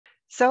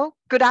So,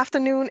 good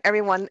afternoon,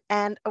 everyone,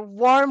 and a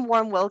warm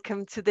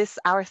welcome to this,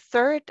 our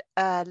third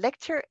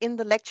lecture in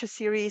the lecture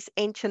series,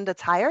 Ancient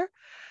Attire.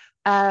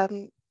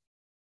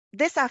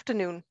 This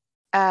afternoon,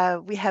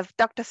 we have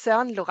Dr.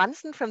 Søren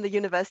Lorenzen from the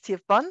University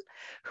of Bonn,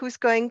 who's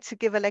going to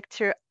give a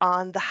lecture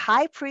on the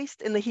high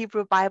priest in the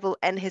Hebrew Bible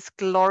and his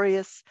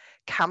glorious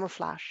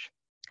camouflage.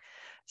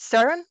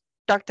 Søren,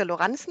 Dr.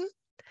 Lorenzen,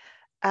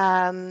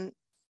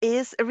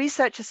 is a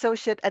research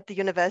associate at the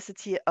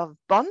University of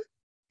Bonn.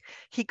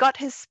 He got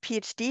his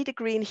PhD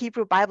degree in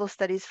Hebrew Bible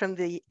Studies from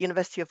the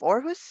University of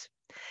Aarhus.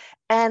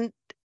 And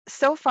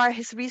so far,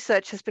 his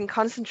research has been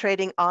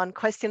concentrating on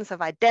questions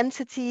of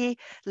identity,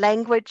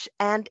 language,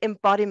 and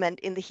embodiment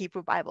in the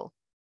Hebrew Bible.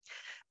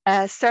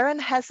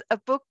 Søren has a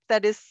book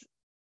that is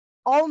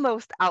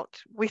almost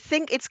out. We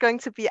think it's going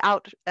to be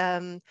out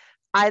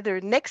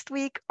either next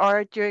week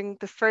or during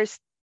the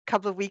first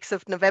couple of weeks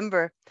of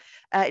November.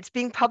 It's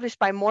being published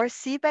by Moore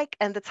Seebeck,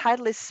 and the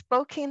title is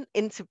Spoken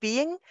into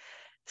Being,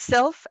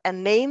 Self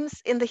and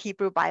Names in the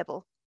Hebrew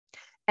Bible.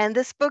 And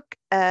this book,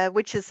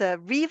 which is a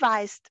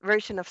revised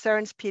version of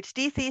Søren's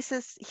PhD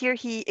thesis, here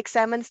he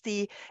examines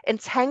the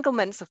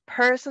entanglements of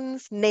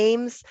persons,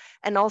 names,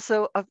 and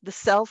also of the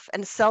self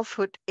and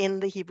selfhood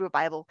in the Hebrew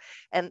Bible.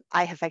 And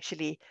I have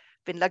actually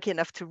been lucky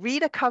enough to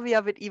read a copy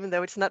of it, even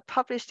though it's not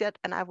published yet,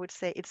 and I would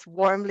say it's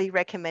warmly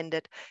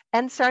recommended.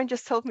 And Søren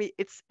just told me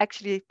it's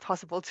actually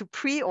possible to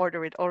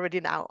pre-order it already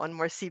now on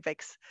Moore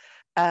Seebeck's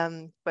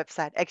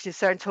website. Actually,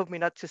 Søren told me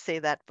not to say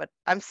that, but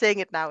I'm saying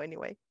it now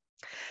anyway.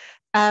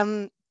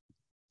 The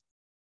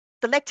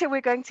lecture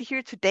we're going to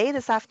hear today,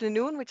 this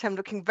afternoon, which I'm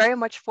looking very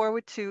much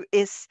forward to,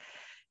 is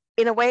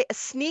in a way a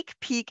sneak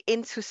peek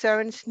into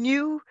Søren's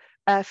new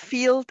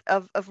field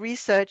of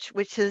research,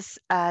 which is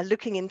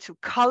looking into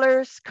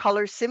color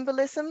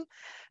symbolism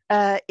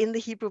in the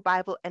Hebrew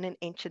Bible and in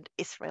ancient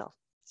Israel.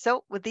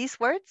 So with these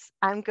words,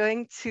 I'm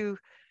going to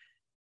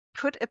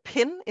put a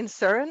pin in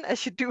Søren,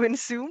 as you do in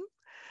Zoom,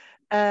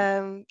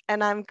 and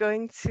I'm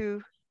going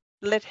to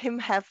let him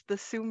have the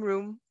Zoom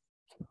room.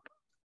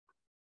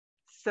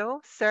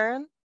 So,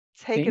 Søren,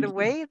 take it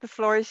away. The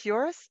floor is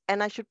yours.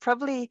 And I should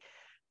probably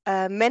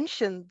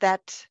mention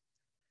that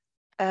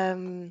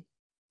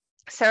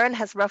Søren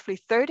has roughly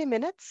 30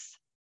 minutes,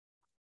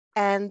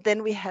 and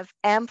then we have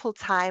ample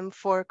time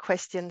for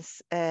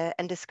questions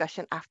and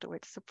discussion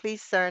afterwards. So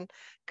please, Søren,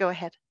 go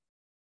ahead.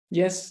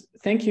 Yes,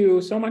 thank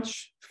you so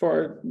much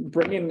for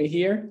bringing me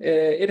here.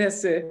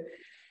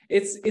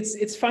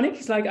 It's funny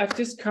because like I've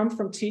just come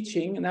from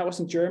teaching, and that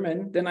was in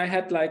German. Then I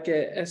had like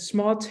a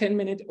small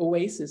 10-minute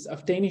oasis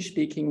of Danish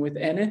speaking with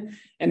Anne,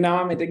 and now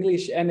I'm in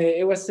English. And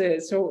it was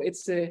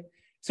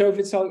so if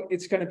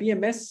it's going to be a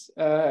mess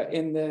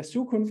in the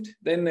Zukunft,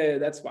 then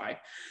that's why.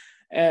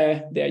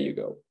 There you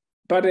go.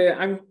 But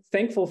I'm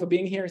thankful for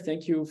being here.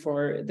 Thank you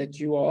for that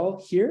you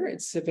all here.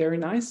 It's very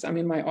nice. I'm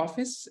in my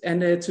office,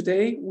 and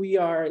today we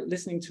are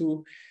listening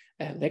to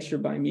a lecture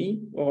by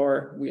me,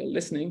 or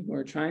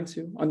we're trying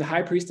to, on the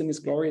high priest and his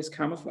glorious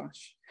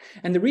camouflage.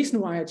 And the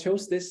reason why I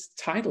chose this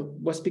title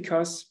was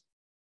because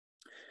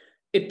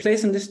it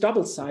plays in this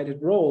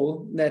double-sided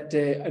role that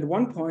at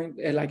one point,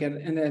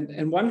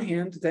 on one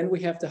hand, then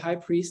we have the high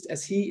priest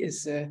as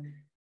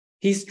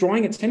he's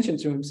drawing attention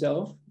to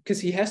himself,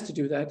 because he has to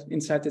do that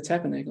inside the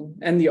tabernacle.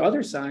 And the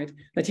other side,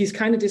 that he's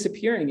kind of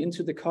disappearing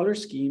into the color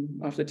scheme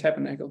of the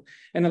tabernacle.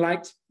 And I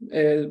liked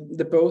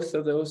the both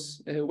of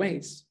those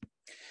ways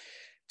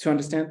to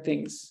understand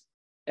things.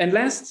 And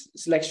last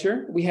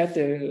lecture, we had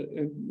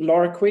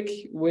Laura Quick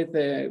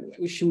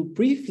she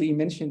briefly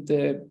mentioned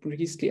the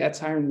priestly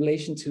attire in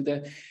relation to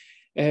the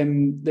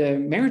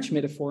marriage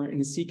metaphor in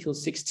Ezekiel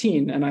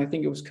 16. And I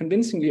think it was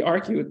convincingly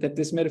argued that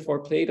this metaphor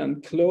played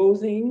on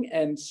clothing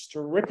and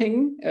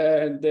stripping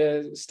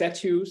the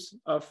statues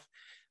of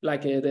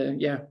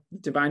the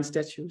divine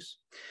statues.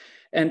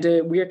 And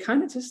we are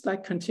kind of just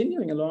like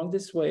continuing along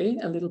this way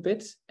a little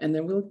bit, and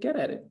then we'll get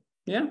at it.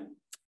 Yeah.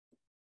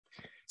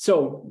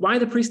 So why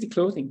the priestly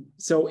clothing?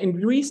 So in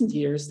recent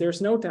years,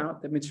 there's no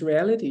doubt that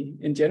materiality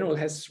in general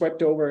has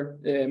swept over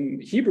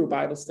Hebrew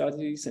Bible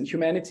studies and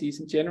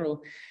humanities in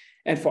general.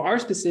 And for our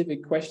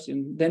specific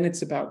question, then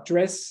it's about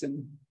dress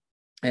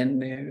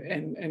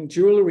and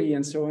jewelry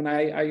and so on.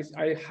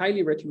 I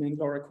highly recommend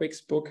Laura Quick's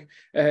book,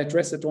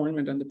 Dress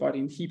Adornment on the Body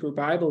in Hebrew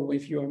Bible,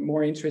 if you are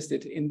more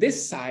interested in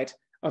this side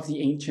of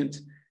the ancient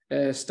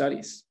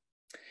studies.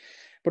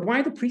 But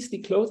why the priestly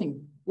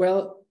clothing?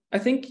 Well, I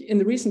think in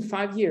the recent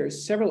 5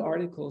 years, several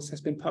articles has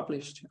been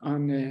published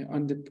on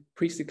the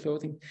priestly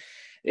clothing.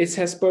 It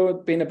has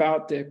both been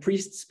about the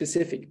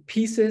priest-specific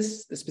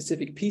pieces, the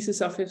specific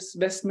pieces of his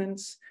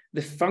vestments,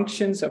 the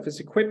functions of his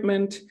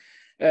equipment,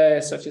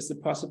 such as the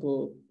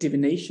possible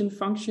divination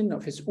function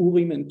of his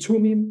Urim and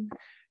Tumim,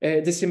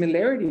 the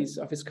similarities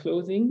of his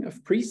clothing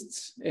of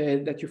priests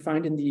that you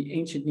find in the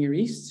ancient Near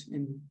East,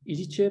 in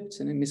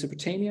Egypt and in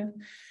Mesopotamia,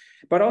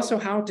 but also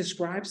how it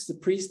describes the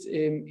priest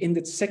in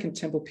the Second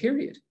Temple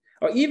period,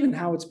 or even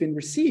how it's been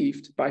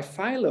received by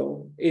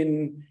Philo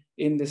in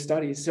in the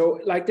studies. So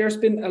like there's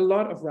been a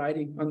lot of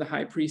writing on the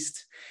high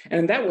priest. And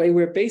in that way,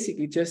 we're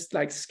basically just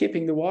like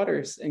skipping the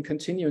waters and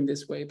continuing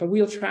this way. But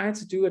we'll try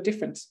to do a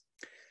different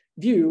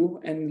view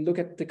and look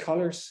at the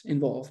colors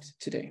involved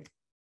today.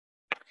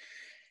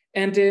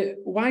 And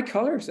why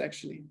colors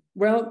actually?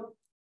 Well,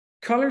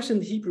 colors in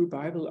the Hebrew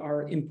Bible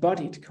are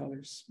embodied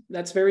colors.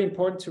 That's very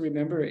important to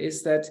remember,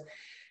 is that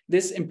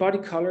this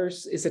embodied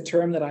colors is a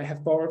term that I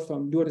have borrowed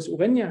from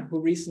Lorenzen, who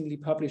recently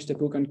published a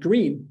book on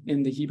green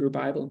in the Hebrew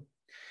Bible.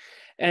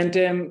 And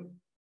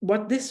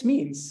what this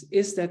means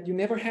is that you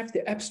never have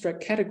the abstract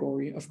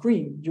category of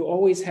green. You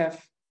always have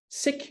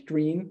sick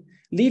green,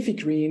 leafy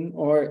green,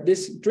 or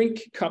this drink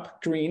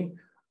cup green.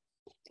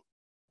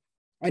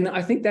 And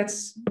I think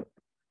that's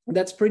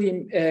pretty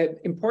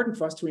important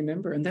for us to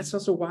remember. And that's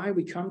also why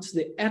we come to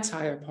the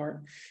attire part,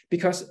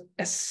 because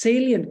a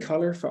salient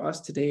color for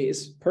us today is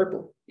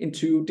purple in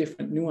two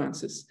different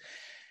nuances.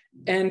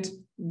 And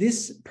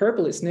this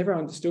purple is never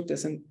understood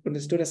as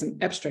an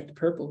abstract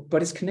purple,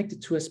 but is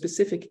connected to a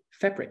specific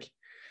fabric.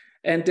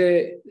 And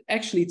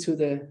actually to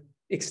the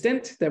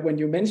extent that when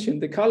you mention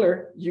the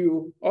color,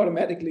 you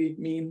automatically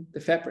mean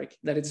the fabric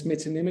that it's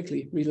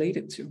metonymically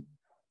related to.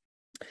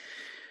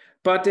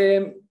 But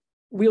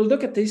we'll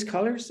look at these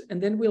colors,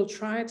 and then we'll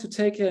try to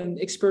take an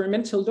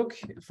experimental look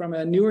from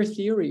a newer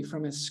theory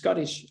from a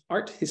Scottish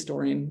art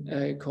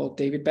historian called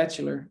David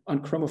Batchelor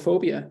on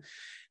chromophobia.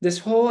 This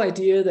whole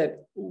idea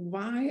that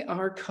why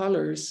are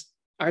colors,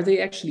 are they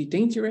actually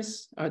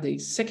dangerous? Are they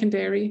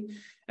secondary?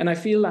 And I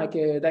feel like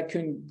that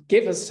can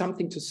give us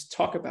something to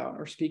talk about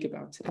or speak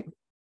about today.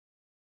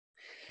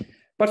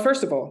 But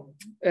first of all,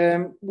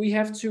 we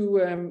have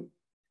to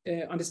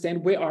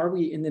understand where are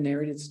we in the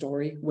narrated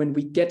story when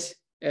we get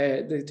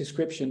the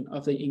description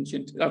of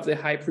the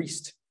high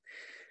priest.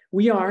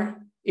 We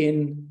are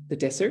in the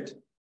desert.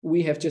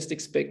 We have just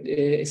escaped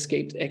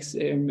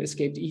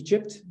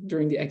Egypt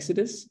during the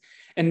Exodus,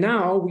 and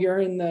now we are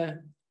in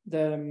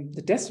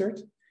the desert.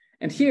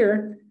 And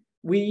here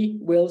we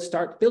will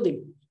start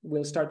building.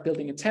 We'll start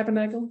building a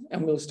tabernacle,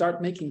 and we'll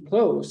start making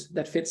clothes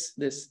that fits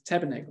this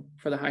tabernacle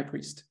for the high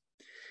priest.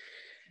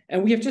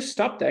 And we have just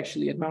stopped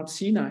actually at Mount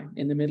Sinai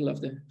in the middle of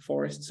the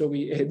forest. So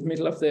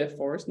middle of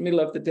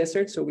the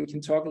desert, so we can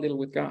talk a little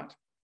with God.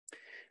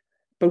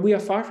 But we are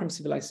far from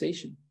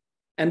civilization.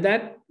 And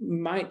that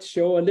might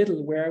show a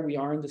little where we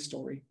are in the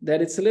story,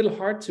 that it's a little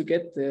hard to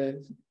get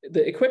the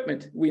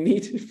equipment we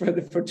need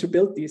to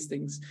build these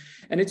things.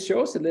 And it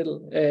shows a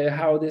little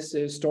how this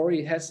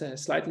story has a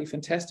slightly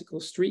fantastical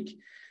streak.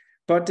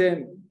 But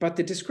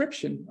the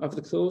description of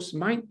the clothes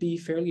might be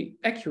fairly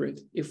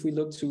accurate if we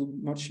look to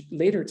much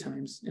later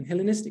times, in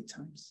Hellenistic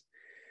times.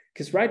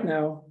 Because right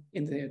now,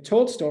 in the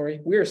told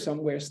story, we're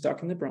somewhere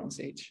stuck in the Bronze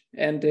Age.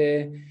 And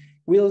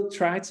we'll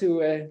try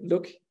to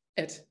look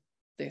at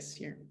this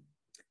here.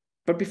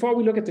 But before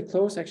we look at the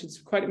clothes, actually,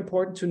 it's quite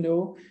important to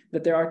know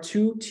that there are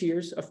two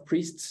tiers of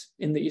priests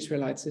in the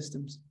Israelite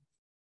systems.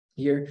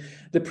 Here,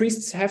 the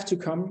priests have to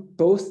come,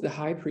 both the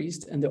high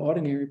priest and the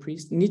ordinary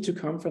priest need to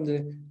come from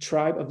the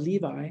tribe of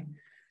Levi.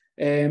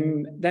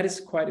 That is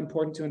quite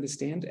important to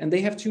understand. And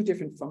they have two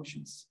different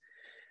functions.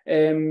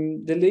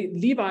 The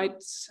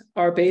Levites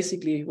are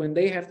basically, when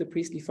they have the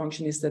priestly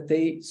function, is that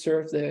they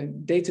serve the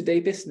day-to-day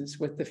business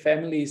with the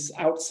families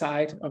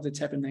outside of the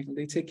tabernacle.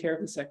 They take care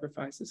of the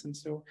sacrifices and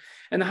so.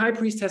 And the high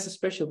priest has a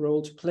special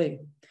role to play.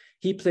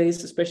 He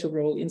plays a special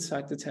role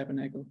inside the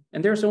tabernacle.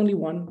 And there's only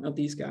one of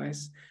these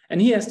guys. And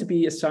he has to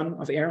be a son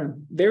of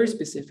Aaron, very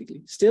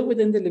specifically. Still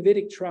within the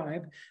Levitic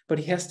tribe, but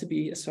he has to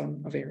be a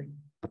son of Aaron.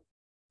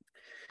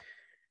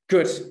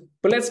 Good.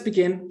 But let's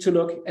begin to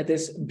look at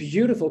this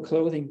beautiful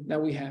clothing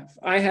that we have.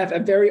 I have a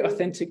very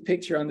authentic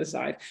picture on the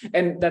side.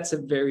 And that's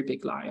a very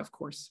big lie, of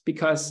course,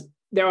 because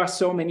there are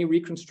so many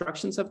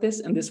reconstructions of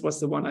this. And this was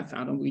the one I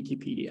found on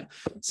Wikipedia.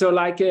 So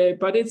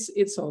but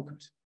it's all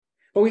good.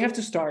 But we have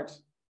to start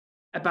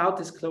about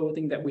this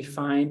clothing that we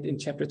find in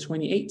chapter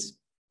 28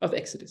 of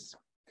Exodus.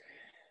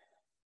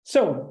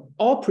 So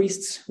all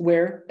priests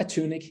wear a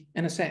tunic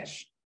and a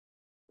sash.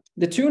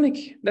 The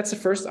tunic, that's the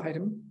first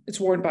item.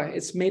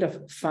 It's made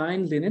of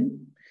fine linen,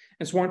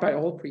 and it's worn by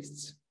all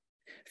priests.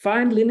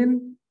 Fine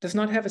linen does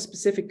not have a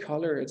specific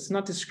color. It's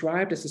not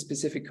described as a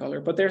specific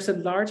color, but there's a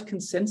large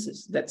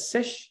consensus that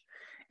sesh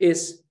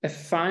is a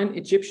fine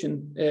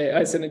Egyptian,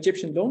 as an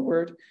Egyptian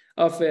loanword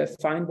of a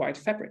fine white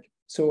fabric.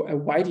 So a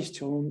whitish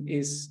tone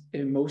is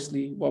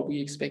mostly what we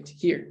expect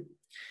here.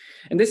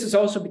 And this is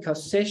also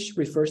because sesh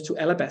refers to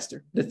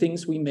alabaster, the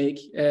things we make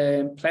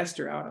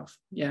plaster out of.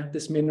 Yeah,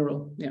 this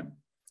mineral. Yeah.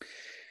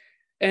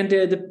 And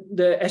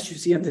as you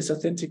see on this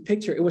authentic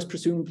picture, it was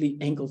presumably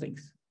ankle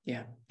length.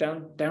 Yeah,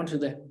 down to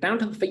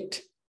the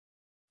feet.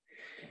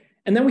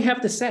 And then we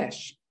have the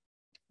sash.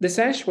 The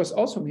sash was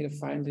also made of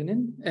fine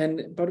linen,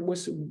 but it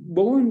was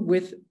woven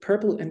with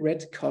purple and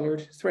red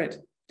colored thread.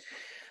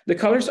 The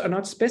colors are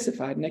not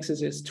specified in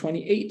Exodus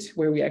 28,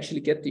 where we actually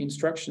get the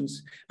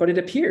instructions, but it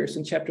appears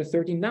in chapter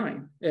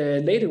 39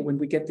 later when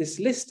we get this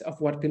list of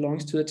what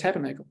belongs to the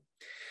tabernacle.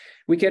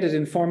 We get it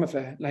in form of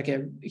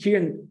here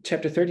in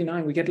chapter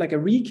 39, we get like a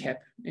recap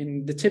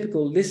in the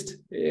typical list,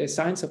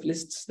 signs of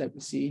lists that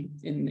we see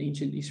in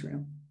ancient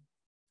Israel.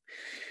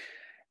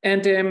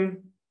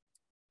 And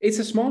it's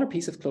a smaller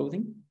piece of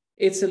clothing.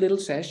 It's a little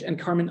sash, and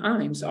Carmen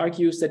Imes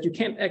argues that you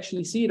can't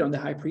actually see it on the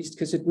high priest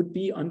because it would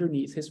be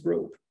underneath his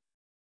robe.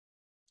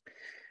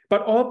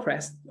 But all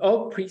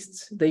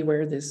priests, they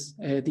wear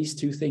these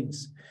two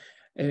things.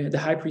 The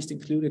high priest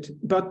included.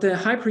 But the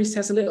high priest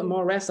has a little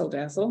more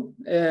razzle-dazzle.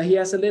 He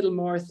has a little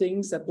more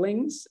things that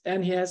blings,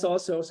 and he has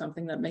also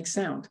something that makes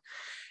sound.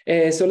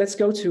 So let's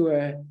go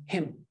to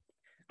him.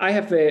 I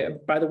have,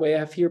 by the way, I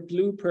have here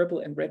blue, purple,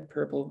 and red,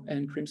 purple,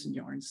 and crimson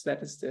yarns.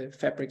 That is the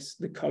fabrics,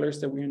 the colors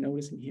that we're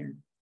noticing here,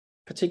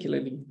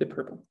 particularly the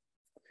purple.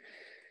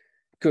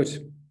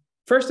 Good.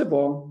 First of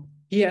all,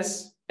 he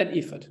has an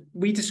ephod.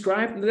 We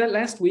described that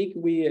last week.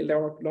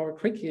 Laura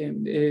Quick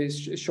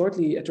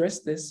shortly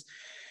addressed this.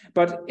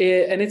 But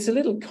and it's a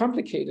little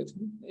complicated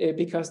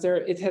because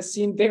it has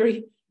seen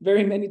very,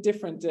 very many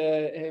different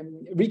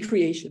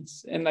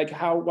recreations and like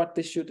what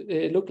this should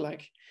look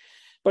like.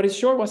 But it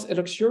sure was a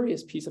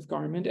luxurious piece of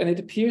garment, and it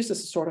appears as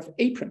a sort of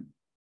apron,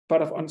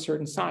 but of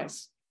uncertain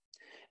size.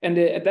 And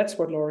that's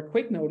what Laura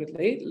Quick noted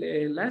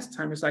last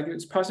time. It's like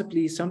it's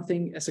possibly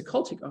something as a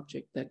cultic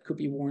object that could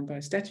be worn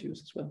by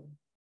statues as well.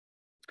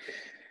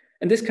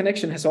 And this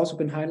connection has also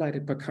been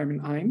highlighted by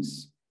Carmen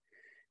Imes.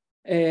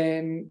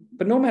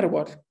 But no matter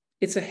what,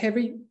 it's a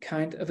heavy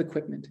kind of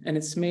equipment, and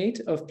it's made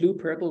of blue,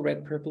 purple,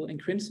 red, purple,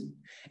 and crimson.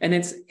 And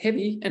it's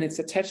heavy, and it's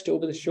attached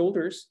over the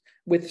shoulders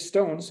with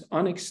stones,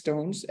 onyx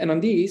stones. And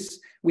on these,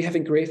 we have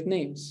engraved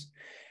names.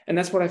 And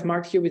that's what I've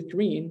marked here with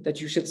green,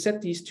 that you should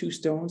set these two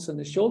stones on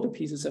the shoulder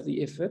pieces of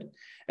the ephod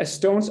as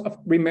stones of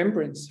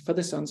remembrance for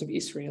the sons of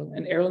Israel.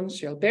 And Aaron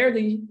shall bear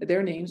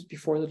their names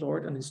before the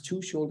Lord on his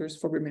two shoulders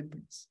for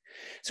remembrance.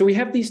 So we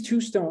have these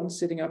two stones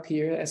sitting up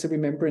here as a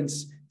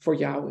remembrance for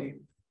Yahweh.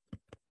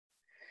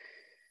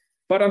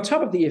 But on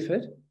top of the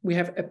ephod, we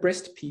have a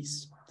breast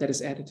piece that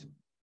is added.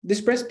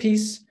 This breast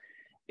piece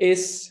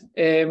is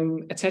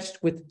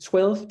attached with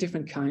 12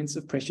 different kinds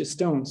of precious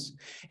stones.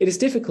 It is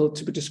difficult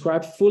to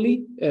describe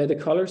fully the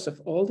colors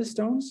of all the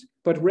stones,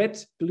 but red,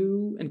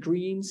 blue, and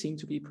green seem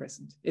to be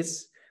present.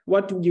 It's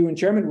what you in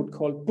German would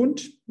call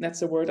bunt.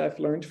 That's a word I've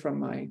learned from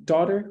my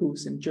daughter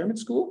who's in German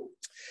school.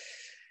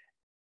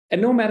 And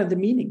no matter the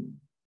meaning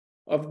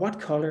of what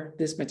color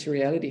this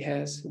materiality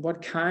has,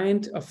 what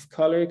kind of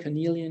color,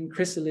 carnelian,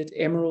 chrysolite,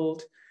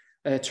 emerald,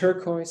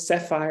 turquoise,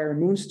 sapphire,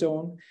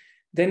 moonstone,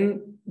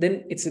 then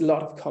it's a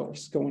lot of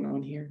colors going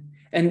on here.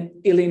 And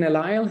Elena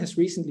Lyle has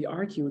recently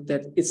argued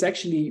that it's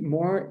actually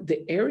more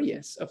the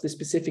areas of the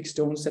specific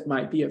stones that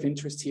might be of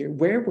interest here.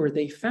 Where were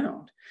they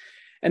found?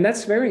 And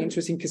that's very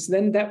interesting, because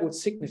then that would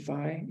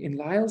signify, in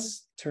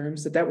Lyle's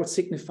terms, that would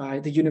signify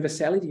the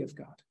universality of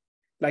God.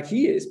 Like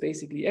he is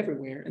basically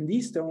everywhere, and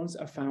these stones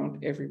are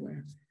found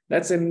everywhere.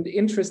 That's an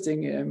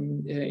interesting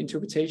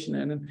interpretation,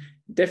 and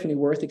definitely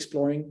worth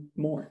exploring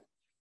more.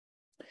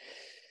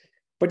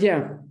 But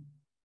yeah,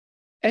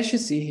 as you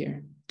see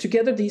here,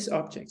 together these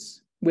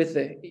objects with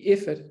the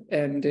ephod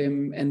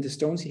and the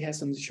stones he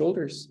has on the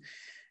shoulders,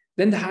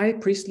 then the high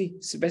priestly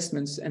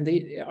vestments, and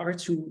they are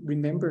to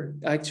remember,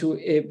 like to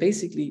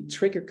basically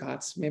trigger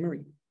God's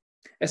memory.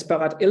 As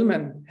Barat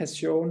Illman has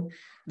shown,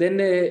 then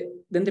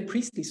the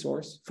priestly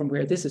source from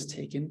where this is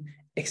taken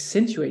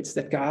accentuates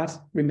that God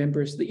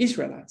remembers the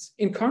Israelites,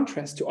 in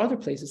contrast to other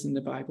places in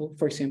the Bible,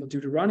 for example,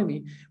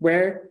 Deuteronomy,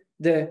 where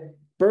the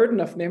burden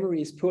of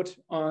memory is put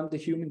on the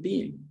human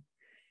being.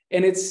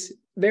 And it's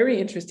very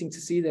interesting to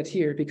see that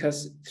here,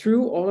 because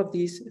through all of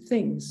these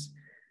things,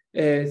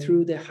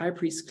 through the high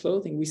priest's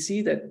clothing, we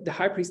see that the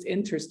high priest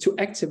enters to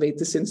activate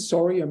the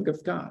sensorium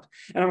of God.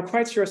 And I'm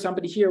quite sure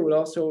somebody here will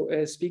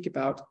also speak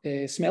about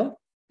smell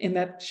in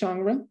that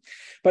genre,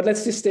 but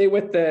let's just stay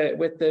with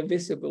the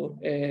visible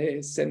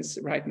sense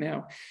right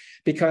now,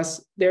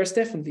 because there's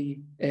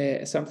definitely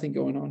something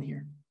going on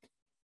here.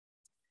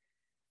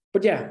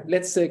 But yeah,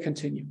 let's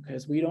continue,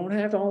 because we don't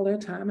have all the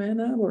time in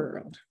the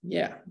world.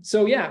 Yeah,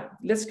 so yeah,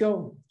 let's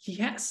go. He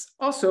has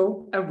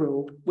also a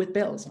robe with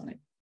bells on it.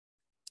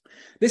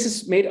 This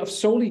is made of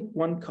solely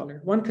one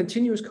color, one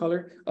continuous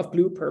color of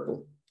blue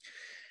purple.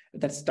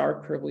 That's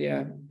dark purple,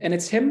 yeah. And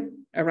its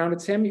hem, around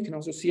its hem, you can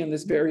also see on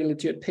this very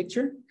legit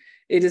picture,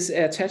 it is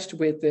attached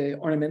with the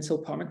ornamental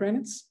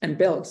pomegranates and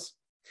bells.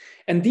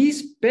 And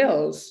these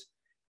bells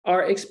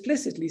are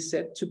explicitly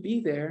said to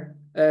be there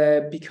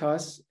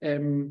because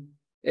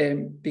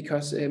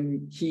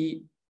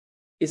he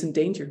is in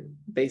danger,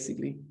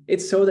 basically.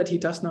 It's so that he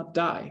does not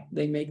die.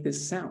 They make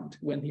this sound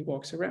when he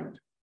walks around.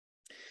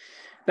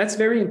 That's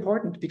very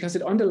important because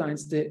it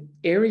underlines the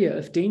area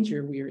of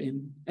danger we are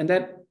in. And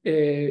that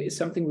is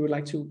something we would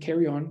like to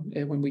carry on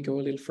when we go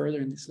a little further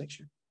in this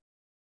lecture.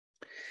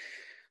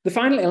 The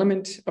final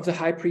element of the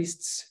high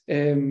priest's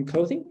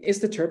clothing is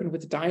the turban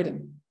with the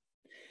diadem.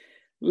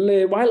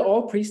 While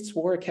all priests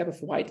wore a cap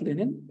of white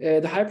linen,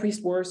 the high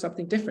priest wore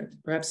something different,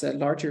 perhaps a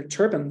larger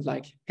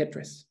turban-like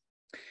headdress.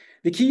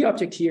 The key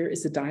object here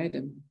is the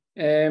diadem.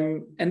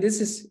 And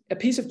this is a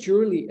piece of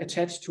jewelry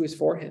attached to his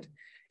forehead.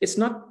 It's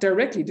not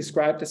directly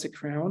described as a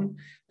crown,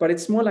 but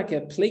it's more like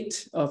a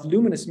plate of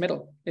luminous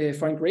metal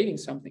for engraving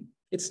something.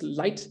 It's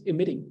light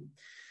emitting,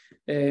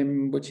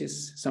 which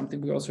is something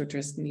we also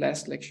addressed in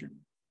last lecture.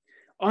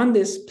 On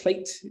this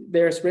plate,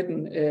 there's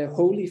written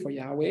holy for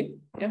Yahweh.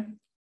 Yeah.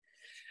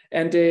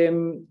 And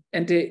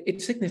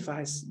it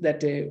signifies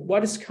that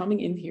what is coming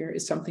in here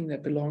is something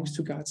that belongs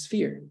to God's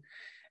sphere.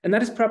 And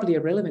that is probably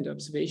a relevant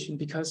observation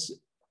because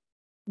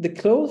the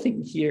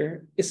clothing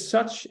here is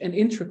such an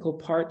integral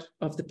part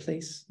of the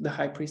place the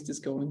high priest is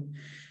going,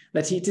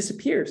 that he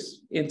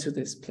disappears into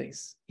this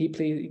place. He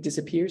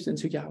disappears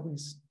into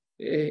Yahweh's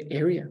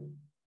area.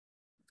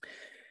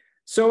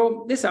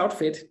 So this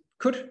outfit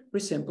could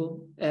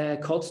resemble a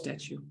cult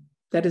statue.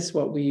 That is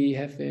what we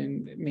have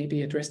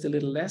maybe addressed a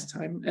little last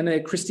time.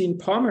 And Christine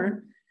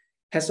Palmer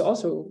has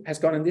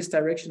gone in this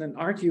direction and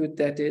argued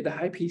that the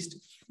high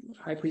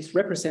priest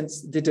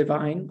represents the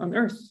divine on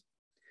earth.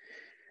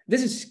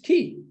 This is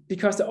key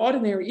because the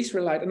ordinary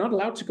Israelite are not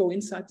allowed to go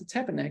inside the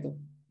tabernacle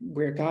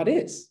where God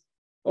is.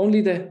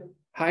 Only the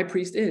high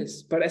priest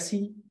is. But as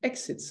he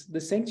exits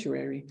the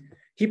sanctuary,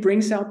 he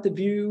brings out the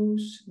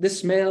views, the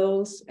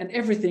smells, and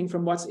everything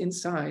from what's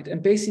inside,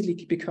 and basically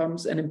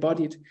becomes an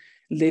embodied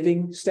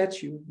living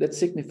statue that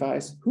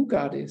signifies who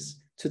God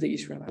is to the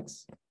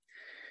Israelites.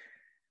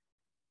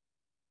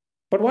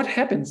 But what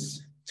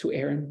happens to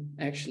Aaron,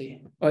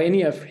 actually, or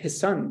any of his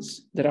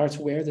sons that are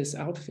to wear this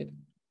outfit?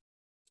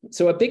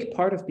 So a big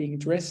part of being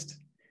dressed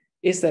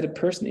is that a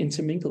person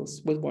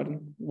intermingles with what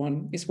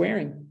one is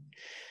wearing.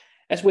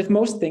 As with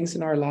most things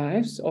in our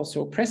lives,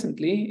 also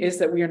presently, is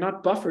that we are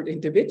not buffered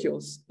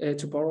individuals,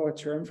 to borrow a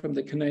term from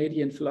the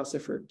Canadian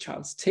philosopher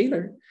Charles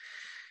Taylor.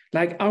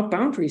 Like our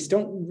boundaries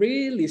don't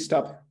really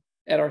stop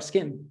at our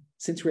skin,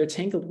 since we are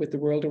tangled with the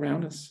world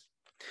around us.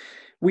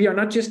 We are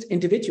not just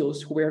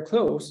individuals who wear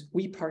clothes,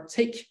 we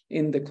partake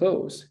in the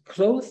clothes.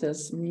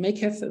 Clothes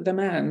maketh the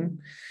man.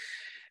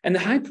 And the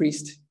high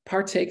priest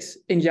partakes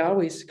in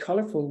Yahweh's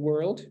colorful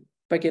world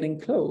by getting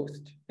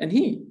clothed. And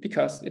he,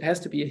 because it has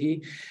to be a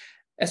he,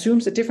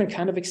 assumes a different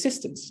kind of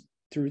existence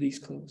through these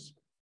clothes.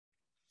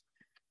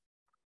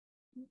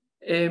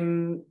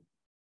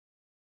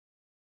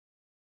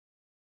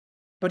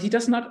 But he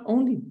does not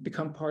only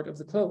become part of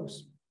the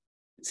clothes.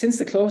 Since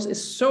the clothes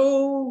is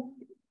so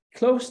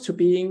close to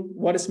being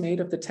what is made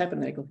of the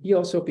tabernacle, he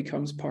also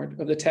becomes part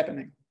of the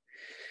tabernacle.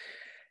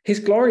 His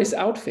glorious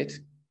outfit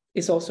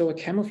is also a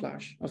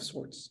camouflage of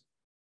sorts.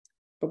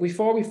 But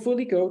before we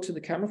fully go to the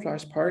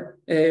camouflage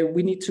part,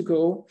 we need to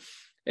go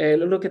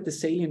look at the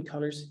salient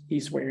colors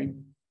he's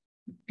wearing.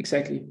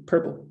 Exactly,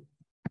 purple.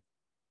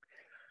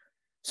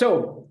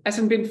 So, as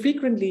has been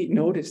frequently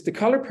noticed, the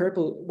color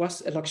purple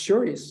was a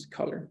luxurious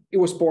color. It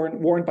was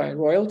worn by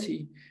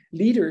royalty,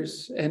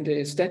 leaders,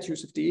 and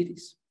statues of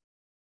deities.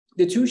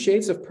 The two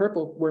shades of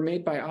purple were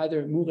made by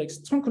either Murex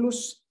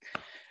Trunculus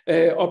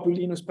or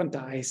Bulinus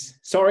Brandeis.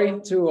 Sorry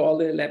to all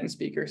the Latin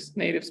speakers,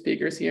 native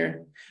speakers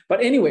here.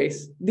 But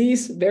anyways,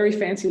 these very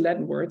fancy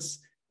Latin words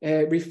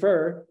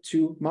refer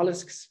to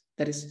mollusks,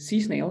 that is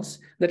sea snails,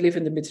 that live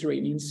in the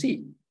Mediterranean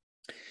Sea.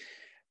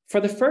 For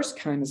the first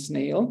kind of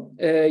snail,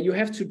 you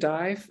have to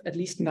dive at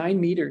least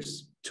 9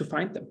 meters to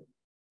find them.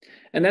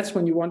 And that's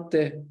when you want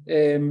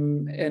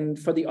and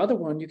for the other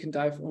one, you can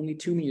dive only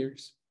 2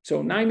 meters.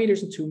 So 9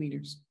 meters and 2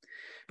 meters.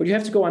 But you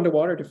have to go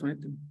underwater to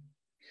find them.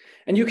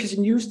 And you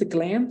can use the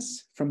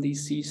glands from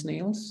these sea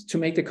snails to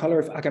make the color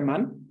of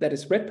agaman, that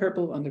is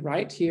red-purple on the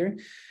right here,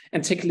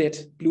 and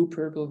ticlet,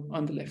 blue-purple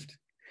on the left.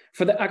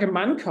 For the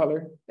agaman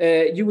color,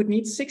 you would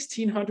need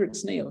 1,600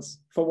 snails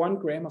for 1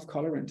 gram of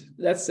colorant.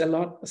 That's a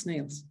lot of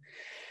snails.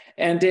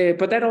 And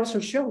but that also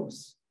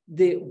shows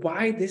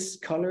why this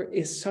color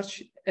is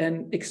such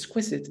an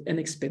exquisite and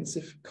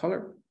expensive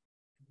color.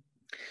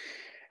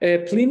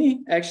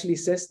 Pliny actually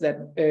says that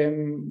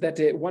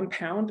 1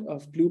 pound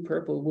of blue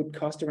purple would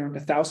cost around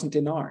 1,000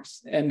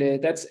 dinars,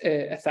 and that's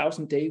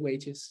 1,000 day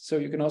wages. So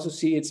you can also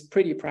see it's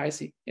pretty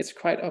pricey. It's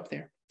quite up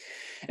there.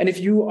 And if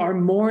you are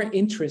more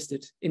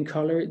interested in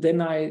color,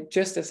 then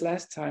just as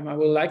last time, I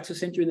would like to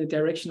send you in the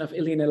direction of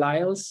Elena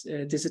Lyle's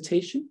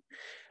dissertation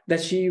that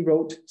she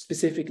wrote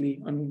specifically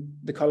on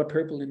the color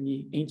purple in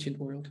the ancient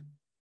world.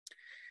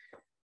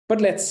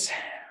 But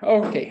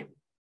okay.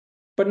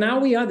 But now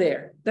we are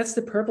there. That's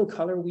the purple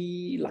color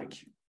we like.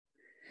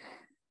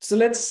 So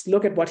let's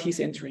look at what he's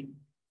entering.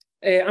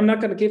 I'm not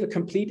going to give a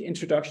complete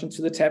introduction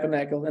to the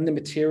tabernacle and the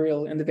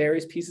material and the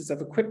various pieces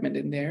of equipment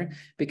in there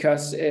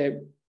because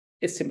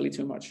it's simply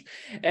too much.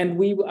 And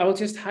I'll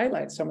just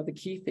highlight some of the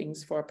key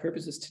things for our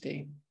purposes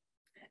today.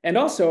 And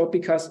also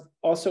because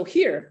also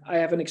here, I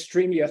have an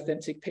extremely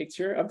authentic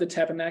picture of the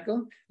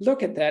tabernacle.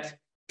 Look at that.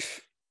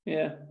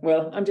 Yeah,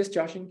 well, I'm just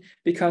joshing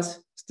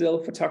because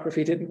still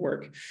photography didn't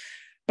work.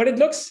 But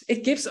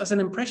it gives us an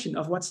impression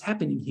of what's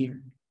happening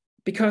here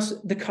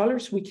because the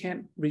colors we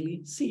can't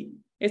really see.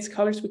 It's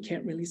colors we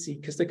can't really see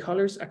because the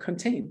colors are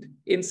contained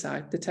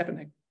inside the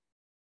tabernacle.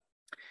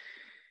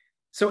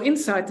 So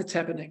inside the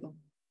tabernacle,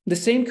 the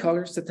same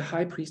colors that the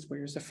high priest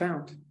wears are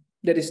found.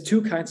 That is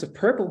 2 kinds of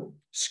purple,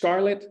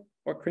 scarlet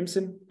or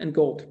crimson, and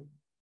gold.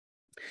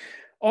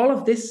 All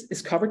of this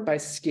is covered by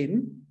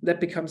skin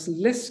that becomes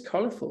less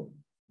colorful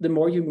the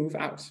more you move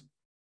out.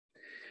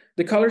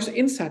 The colors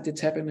inside the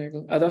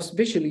tabernacle are thus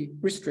visually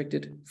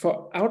restricted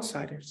for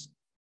outsiders.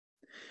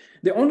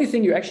 The only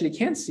thing you actually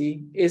can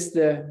see is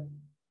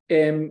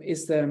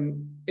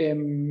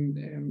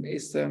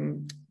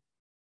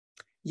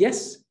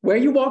yes, where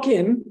you walk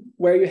in,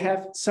 where you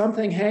have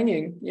something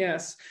hanging,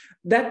 yes,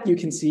 that you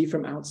can see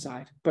from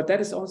outside, but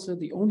that is also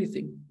the only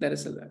thing that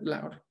is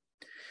allowed.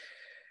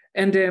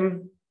 And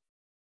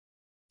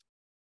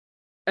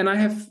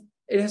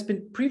it has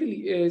been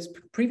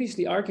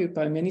previously argued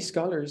by many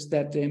scholars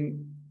that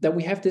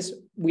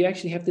we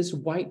actually have this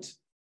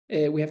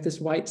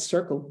white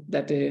circle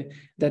that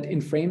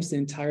inframes the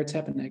entire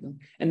tabernacle,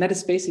 and that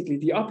is basically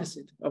the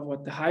opposite of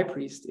what the high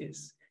priest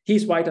is.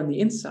 He's white on the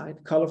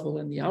inside, colorful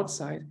on the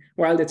outside,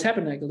 while the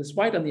tabernacle is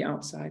white on the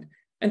outside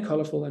and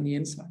colorful on the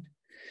inside.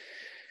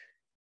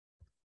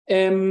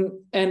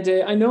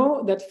 I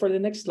know that for the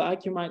next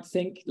slide, you might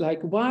think,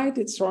 like, why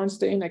did Søren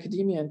stay in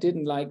academia and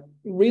didn't like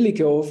really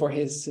go for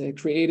his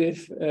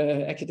creative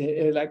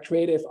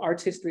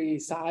artistry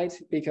side?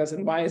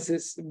 And why is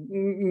this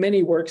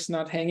many works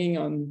not hanging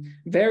on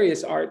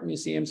various art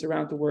museums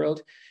around the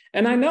world?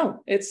 And I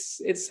know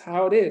it's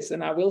how it is,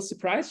 and I will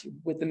surprise you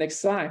with the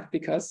next slide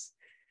because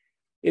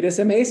it is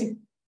amazing.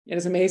 It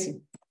is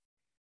amazing.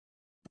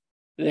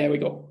 There we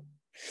go.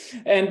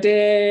 And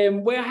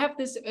we have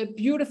this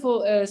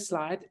beautiful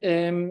slide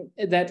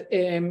that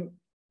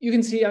you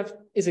can see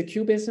is a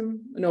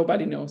cubism.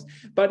 Nobody knows,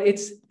 but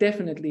it's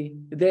definitely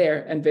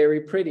there and very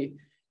pretty.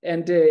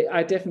 And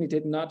I definitely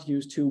did not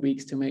use 2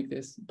 weeks to make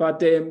this, but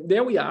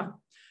there we are.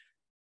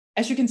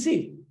 As you can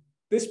see,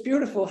 this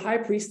beautiful high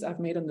priest I've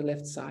made on the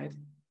left side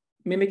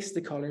mimics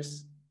the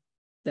colors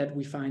that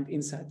we find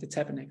inside the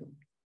tabernacle.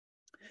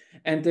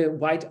 And the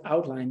white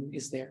outline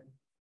is there.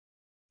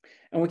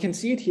 And we can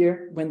see it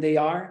here when they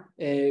are,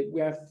 we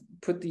have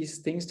put these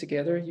things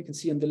together. You can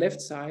see on the left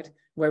side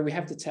where we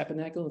have the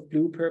tabernacle of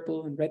blue,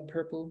 purple, and red,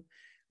 purple.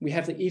 We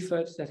have the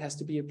ephod that has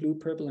to be a blue,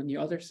 purple on the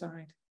other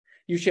side.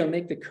 You shall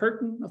make the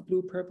curtain of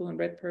blue, purple, and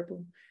red,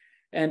 purple.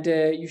 And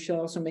you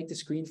shall also make the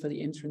screen for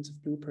the entrance of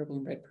blue, purple,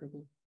 and red,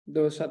 purple.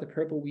 Those are the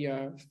purple we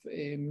are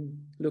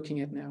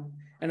looking at now.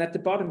 And at the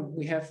bottom,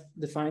 we have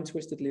the fine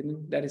twisted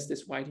linen. That is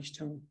this whitish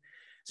tone.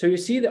 So you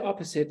see the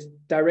opposite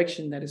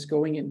direction that is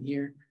going in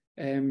here.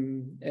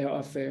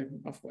 Of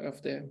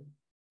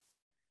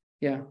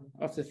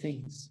the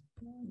things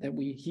that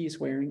he is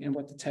wearing and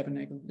what the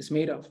tabernacle is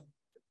made of.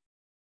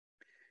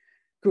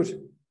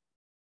 Good.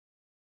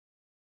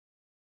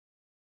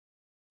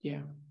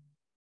 Yeah.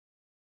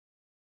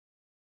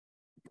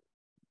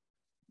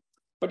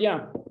 But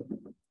yeah,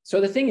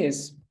 so the thing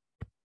is,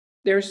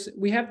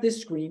 we have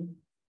this screen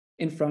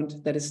in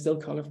front that is still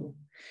colorful.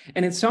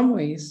 And in some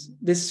ways,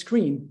 this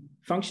screen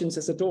functions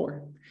as a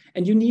door.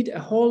 And you need a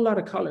whole lot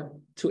of color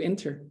to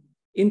enter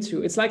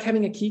into. It's like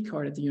having a key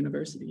card at the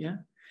university, yeah?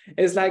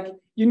 It's like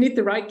you need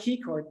the right key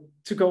card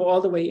to go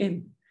all the way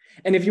in.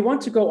 And if you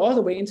want to go all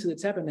the way into the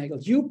tabernacle,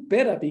 you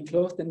better be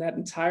clothed in that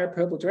entire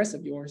purple dress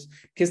of yours,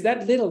 because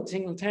that little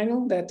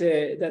tingle-tangle that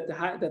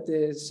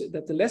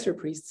the lesser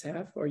priests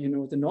have, or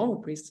the normal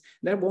priests,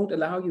 that won't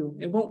allow you.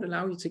 It won't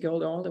allow you to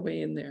go all the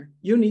way in there.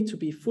 You need to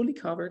be fully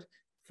covered,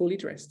 fully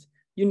dressed.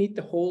 You need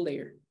the whole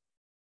layer.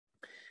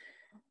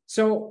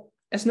 So,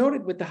 as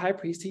noted with the high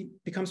priest, he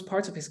becomes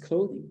part of his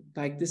clothing.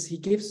 Like this, he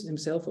gives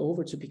himself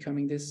over to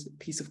becoming this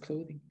piece of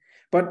clothing.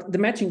 But the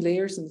matching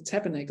layers in the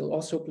tabernacle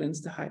also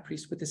blends the high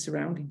priest with the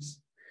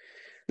surroundings.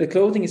 The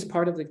clothing is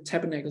part of the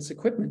tabernacle's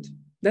equipment,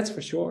 that's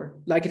for sure.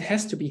 Like it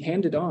has to be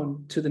handed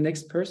on to the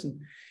next person.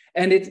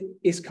 And it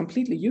is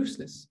completely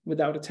useless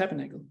without a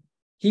tabernacle.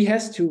 He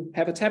has to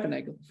have a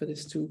tabernacle for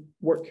this to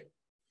work.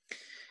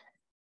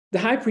 The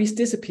high priest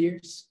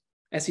disappears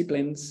as he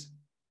blends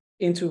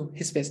into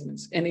his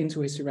vestments and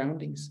into his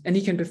surroundings, and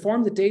he can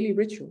perform the daily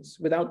rituals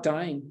without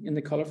dying in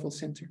the colorful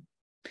center.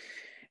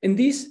 In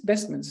these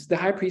vestments, the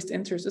high priest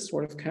enters a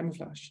sort of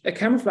camouflage. A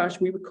camouflage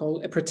we would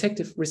call a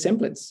protective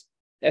resemblance,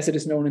 as it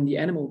is known in the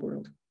animal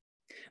world.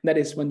 That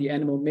is when the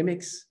animal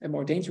mimics a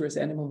more dangerous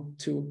animal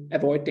to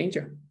avoid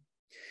danger.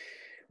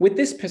 With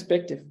this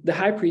perspective, the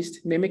high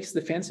priest mimics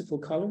the fanciful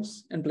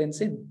colors and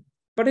blends in.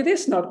 But it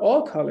is not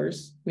all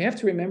colors. We have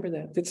to remember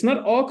that. It's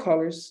not all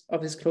colors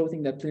of his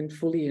clothing that blend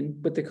fully in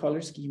with the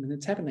color scheme in the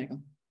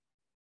tabernacle.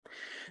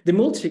 The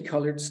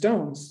multicolored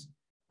stones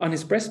on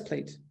his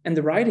breastplate and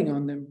the writing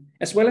on them,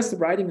 as well as the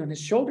writing on his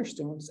shoulder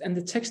stones and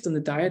the text on the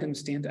diadem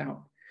stand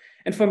out.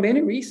 And for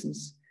many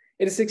reasons,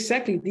 it is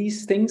exactly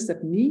these things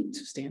that need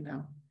to stand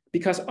out,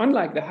 because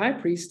unlike the high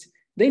priest,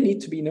 they need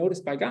to be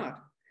noticed by God.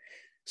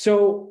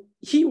 So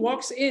he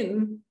walks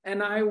in,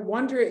 and I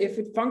wonder if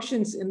it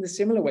functions in the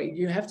similar way.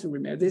 You have to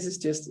remember, this is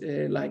just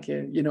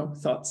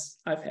thoughts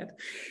I've had.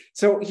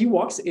 So he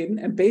walks in,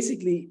 and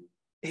basically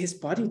his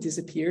body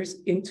disappears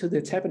into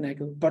the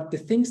tabernacle, but the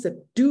things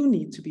that do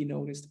need to be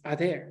noticed are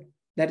there.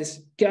 That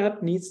is,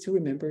 God needs to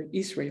remember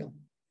Israel.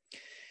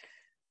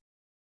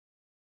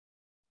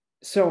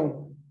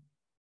 So,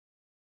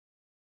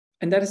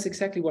 and that is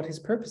exactly what his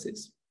purpose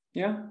is.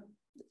 Yeah,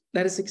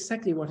 that is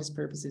exactly what his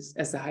purpose is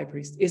as the high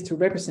priest, is to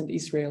represent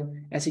Israel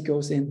as he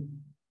goes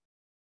in.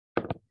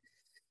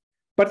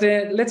 But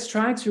let's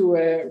try to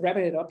wrap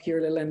it up here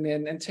a little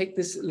and take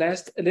this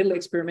last little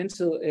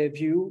experimental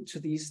view to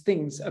these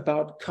things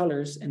about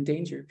colors and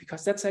danger,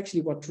 because that's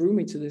actually what drew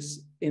me to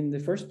this in the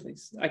first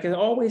place. Like, I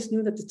always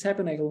knew that the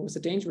tabernacle was a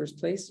dangerous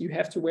place. You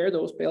have to wear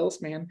those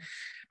bells, man.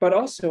 But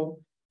also,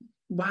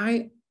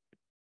 why?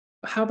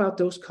 How about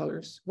those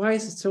colors? Why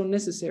is it so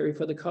necessary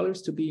for the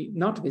colors to be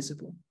not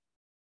visible?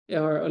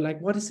 Or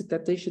like, what is it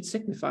that they should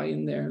signify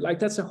in there? Like,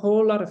 that's a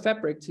whole lot of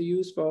fabric to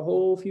use for a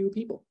whole few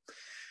people.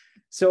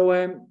 So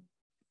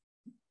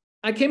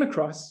I came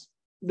across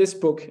this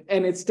book,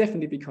 and it's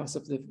definitely because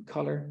of the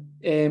color.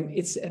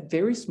 It's a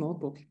very small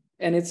book,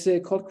 and it's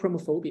called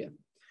Camouflage.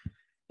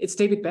 It's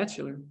David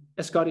Batchelor,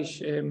 a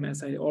Scottish,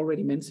 as I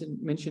already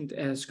mentioned,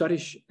 a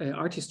Scottish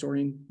art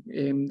historian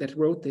that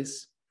wrote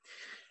this.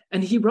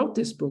 And he wrote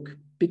this book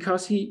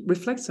because he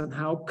reflects on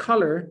how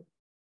color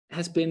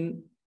has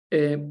been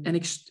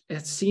that's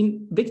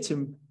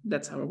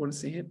how I want to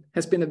say it,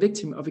 has been a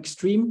victim of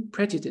extreme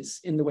prejudice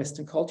in the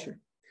Western culture.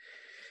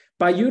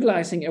 By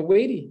utilizing a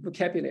weighty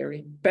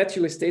vocabulary,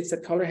 Batchelor states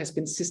that color has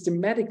been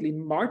systematically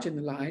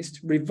marginalized,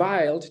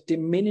 reviled,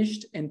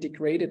 diminished, and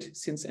degraded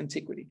since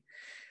antiquity.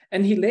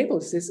 And he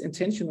labels this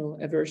intentional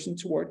aversion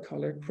toward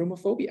color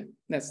chromophobia.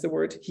 That's the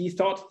word he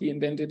thought he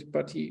invented,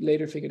 but he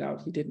later figured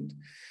out he didn't.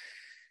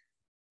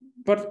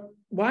 But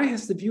why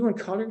has the view on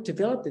color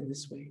developed in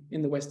this way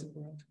in the Western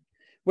world?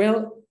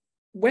 Well,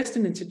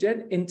 Western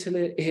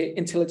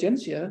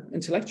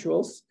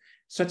intellectuals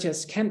such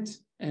as Kant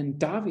and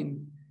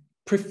Darwin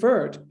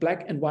preferred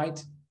black and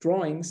white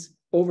drawings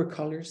over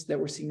colors that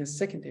were seen as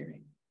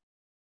secondary.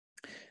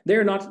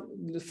 They're not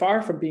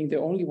far from being the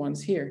only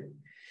ones here,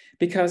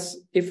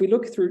 because if we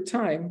look through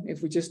time,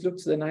 if we just look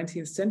to the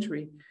 19th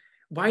century,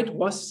 white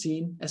was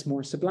seen as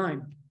more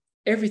sublime.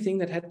 Everything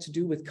that had to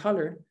do with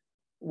color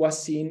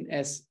was seen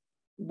as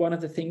one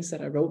of the things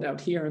that I wrote out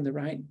here on the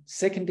right: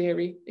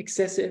 secondary,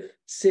 excessive,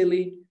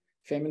 silly,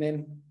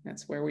 feminine,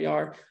 that's where we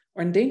are,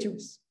 or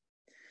dangerous.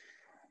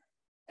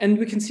 And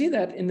we can see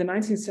that in the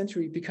 19th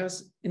century,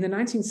 because in the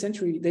 19th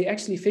century, they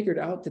actually figured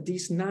out that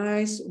these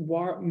nice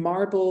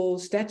marble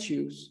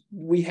statues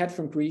we had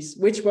from Greece,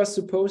 which was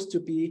supposed to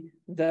be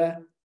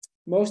the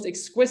most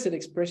exquisite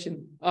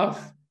expression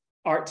of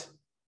art,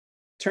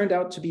 turned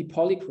out to be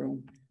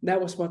polychrome.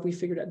 That was what we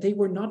figured out. They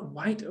were not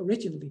white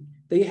originally.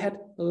 They had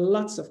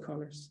lots of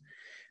colors.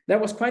 That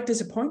was quite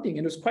disappointing,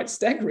 and it was quite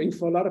staggering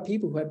for a lot of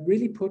people who had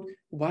really put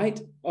white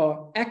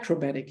or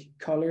achromatic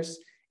colors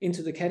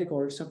into the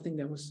category of something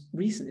that was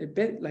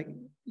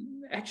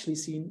actually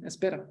seen as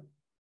better.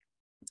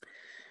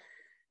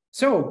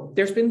 So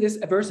there's been this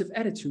aversive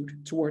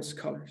attitude towards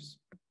colors.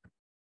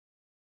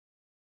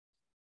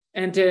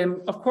 And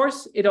of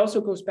course, it also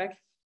goes back,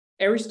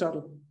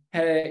 Aristotle,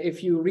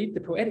 if you read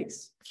the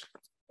Poetics,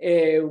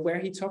 where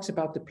he talks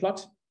about the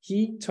plot,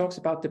 he talks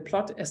about the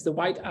plot as the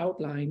white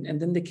outline,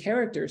 and then the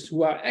characters,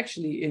 who are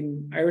actually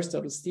in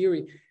Aristotle's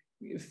theory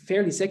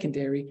fairly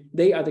secondary,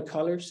 they are the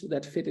colors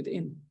that fit it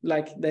in.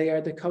 Like, they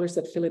are the colors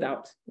that fill it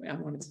out, I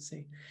wanted to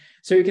say.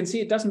 So you can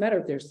see it doesn't matter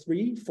if there's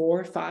 3,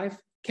 4, 5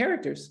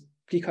 characters,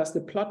 because the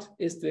plot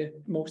is the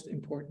most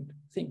important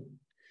thing.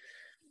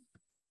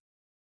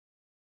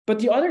 But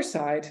the other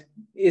side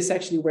is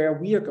actually where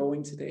we are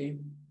going today,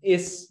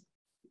 is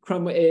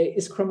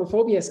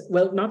chromophobia,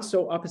 well, not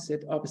so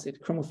opposite,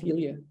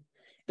 chromophilia.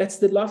 That's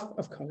the love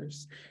of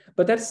colors.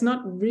 But that's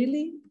not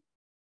really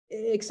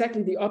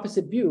exactly the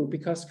opposite view,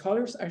 because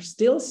colors are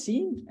still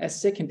seen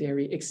as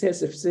secondary,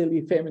 excessive,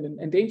 silly, feminine,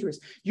 and dangerous.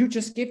 You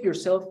just give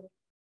yourself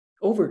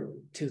over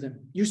to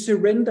them. You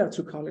surrender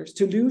to colors,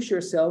 to lose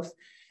yourself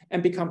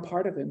and become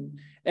part of them.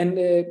 And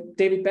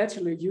David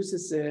Batchelor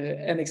uses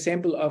an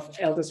example of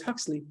Aldous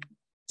Huxley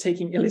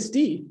taking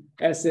LSD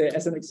as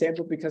an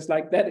example, because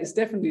like that is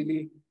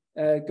definitely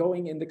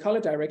going in the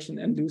color direction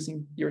and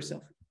losing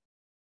yourself.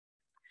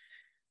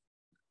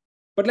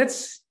 But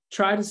let's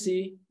try to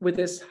see with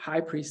this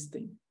high priest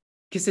thing,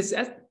 because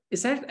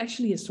is that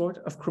actually a sort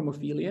of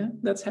chromophilia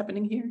that's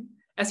happening here?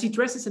 As he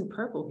dresses in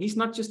purple, he's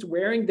not just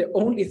wearing the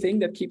only thing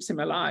that keeps him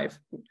alive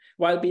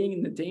while being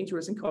in the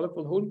dangerous and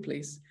colorful holy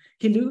place.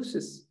 He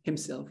loses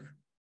himself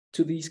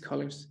to these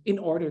colors in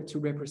order to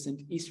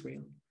represent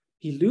Israel.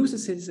 He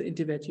loses his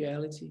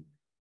individuality,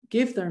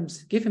 give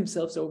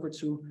himself over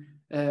to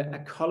a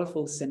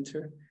colorful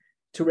center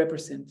to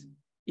represent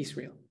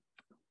Israel.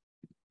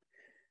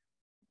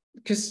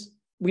 Because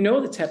we know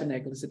the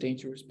tabernacle is a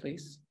dangerous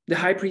place. The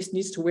high priest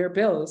needs to wear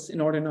bells in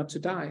order not to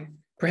die.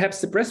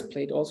 Perhaps the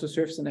breastplate also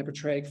serves an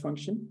arbitrary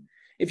function.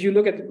 If you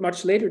look at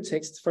much later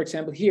texts, for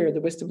example, here,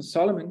 the Wisdom of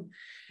Solomon,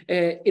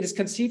 it is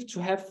conceived to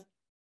have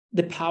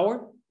the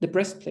power, the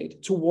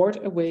breastplate, to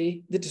ward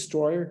away the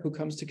destroyer who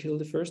comes to kill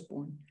the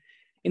firstborn.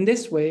 In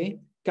this way,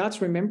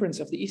 God's remembrance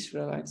of the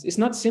Israelites is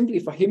not simply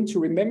for him to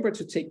remember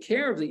to take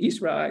care of the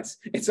Israelites.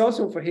 It's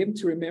also for him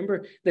to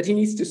remember that he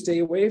needs to stay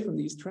away from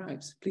these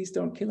tribes. Please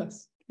don't kill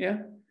us.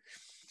 Yeah.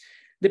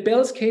 The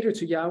bells cater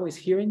to Yahweh's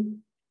hearing.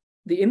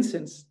 The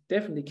incense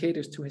definitely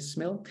caters to his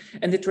smell,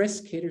 and the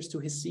dress caters to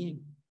his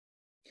seeing.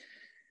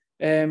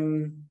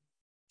 And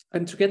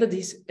together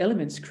these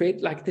elements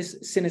create like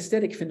this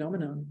synesthetic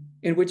phenomenon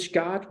in which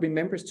God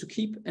remembers to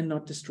keep and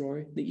not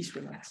destroy the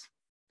Israelites.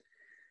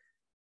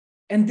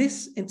 And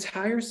this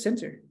entire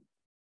center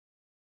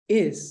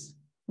is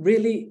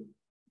really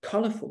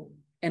colorful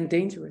and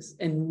dangerous,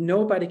 and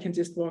nobody can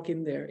just walk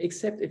in there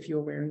except if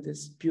you're wearing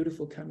this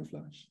beautiful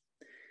camouflage.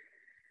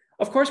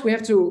 Of course, we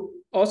have to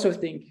also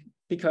think,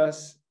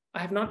 because I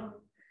have not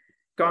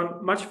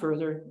gone much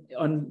further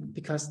on,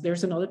 because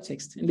there's another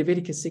text in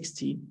Leviticus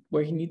 16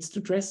 where he needs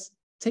to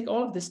take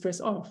all of this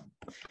dress off.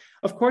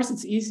 Of course,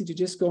 it's easy to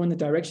just go in the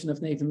direction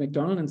of Nathan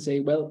MacDonald and say,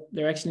 well,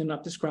 they're actually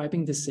not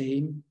describing the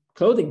same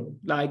clothing,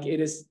 like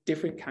it is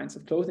different kinds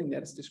of clothing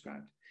that is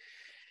described.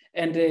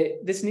 And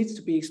this needs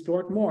to be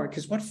explored more,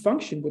 because what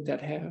function would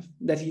that have,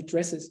 that he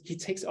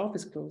takes off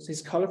his clothes,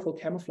 his colorful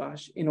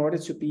camouflage, in order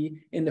to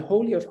be in the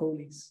Holy of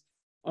Holies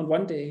on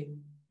one day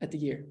at the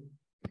year?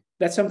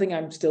 That's something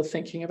I'm still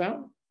thinking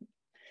about.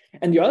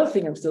 And the other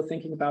thing I'm still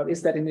thinking about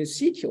is that in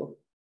Ezekiel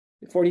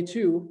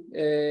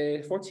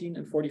 42, 14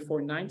 and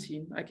 44,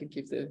 19, I can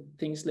give the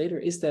things later,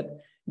 is that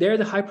there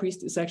the high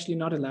priest is actually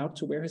not allowed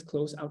to wear his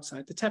clothes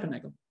outside the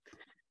tabernacle.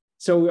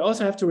 So we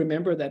also have to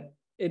remember that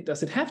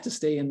does it have to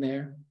stay in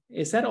there?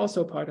 Is that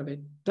also part of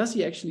it? Does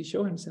he actually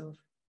show himself?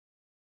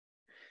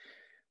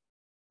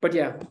 But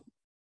yeah,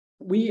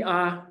 we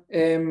are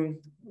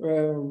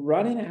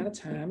running out of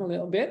time a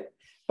little bit,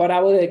 but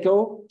I will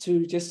go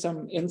to just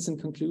some ends and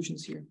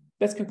conclusions here.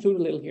 Let's conclude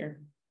a little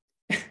here.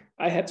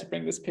 I had to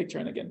bring this picture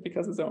in again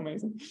because it's so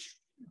amazing.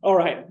 All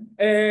right.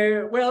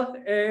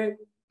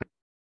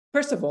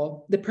 First of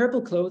all, the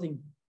purple clothing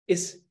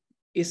is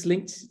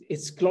linked,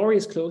 it's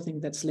glorious clothing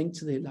that's linked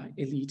to the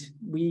elite.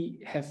 We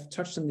have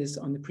touched on this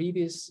on the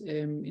previous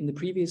in the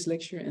previous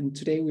lecture, and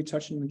today we're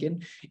touching on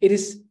again. It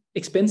is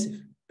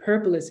expensive.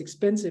 Purple is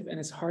expensive and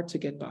it's hard to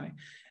get by,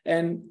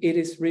 and it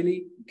is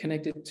really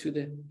connected to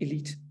the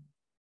elite.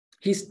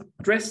 He's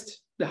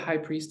dressed, the high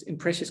priest, in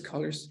precious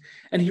colors,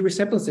 and he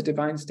resembles a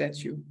divine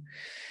statue.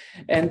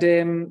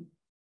 And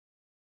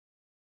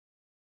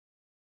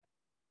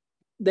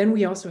then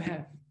we also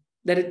have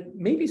that it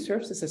maybe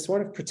serves as a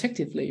sort of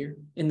protective layer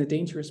in the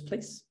dangerous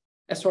place,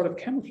 a sort of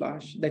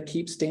camouflage that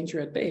keeps danger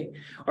at bay,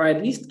 or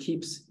at least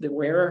keeps the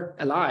wearer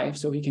alive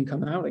so he can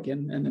come out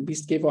again and at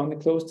least give on the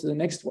clothes to the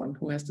next one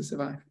who has to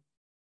survive.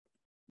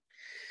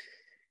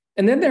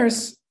 And then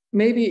there's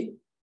maybe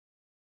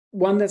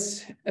one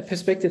that's a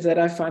perspective that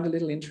I find a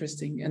little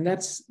interesting, and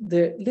that's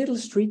the little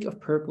streak of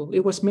purple.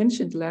 It was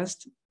mentioned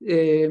last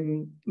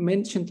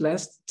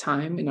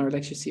time in our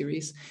lecture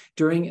series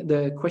during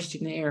the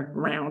questionnaire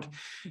round,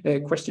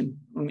 question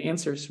and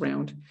answers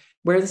round,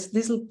 where there's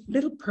this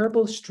little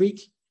purple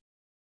streak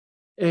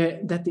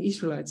that the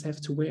Israelites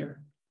have to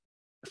wear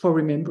for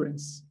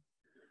remembrance.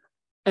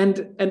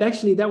 And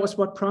actually, that was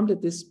what prompted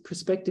this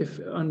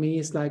perspective on me,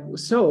 is like,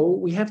 so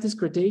we have this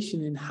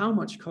gradation in how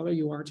much color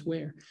you are to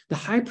wear. The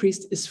high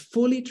priest is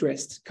fully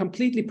dressed,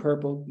 completely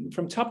purple,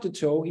 from top to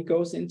toe. He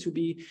goes in to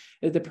be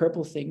the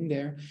purple thing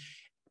there,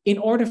 in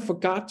order for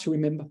God to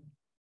remember.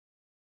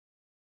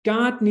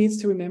 God needs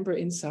to remember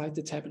inside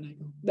the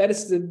tabernacle. That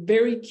is the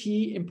very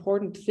key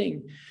important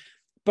thing.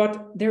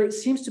 But there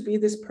seems to be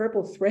this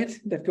purple thread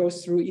that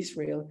goes through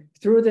Israel,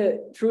 through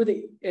the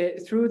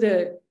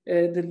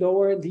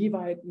lower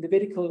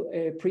Levitical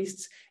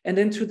priests, and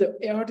then to the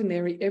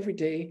ordinary,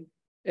 everyday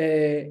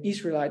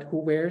Israelite who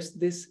wears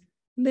this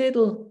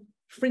little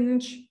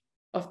fringe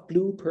of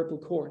blue-purple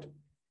cord.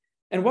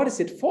 And what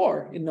is it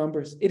for in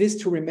Numbers? It is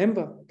to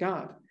remember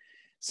God.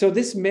 So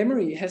this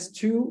memory has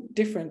two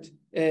different,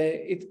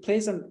 it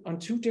plays on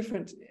two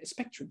different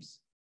spectrums.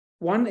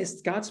 One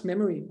is God's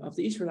memory of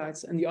the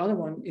Israelites, and the other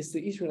one is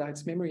the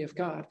Israelites' memory of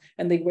God.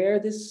 And they wear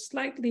this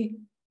slightly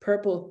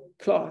purple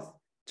cloth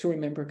to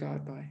remember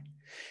God by.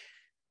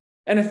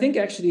 And I think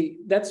actually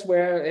that's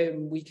where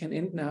we can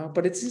end now.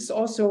 But it is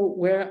also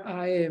where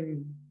I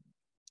am,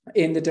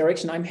 in the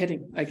direction I'm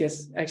heading, I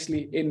guess,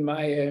 actually in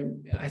my,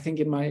 I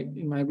think in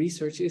my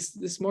research, is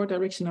this more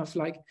direction of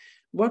like,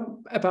 what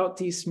about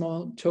these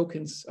small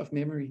tokens of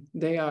memory?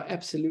 They are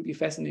absolutely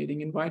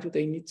fascinating. And why do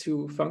they need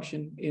to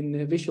function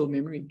in visual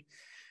memory?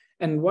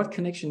 And what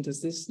connection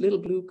does this little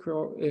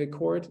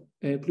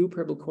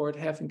blue-purple cord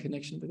have in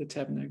connection with the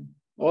tabernacle?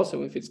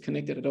 Also, if it's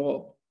connected at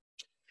all.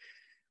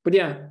 But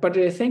yeah,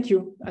 thank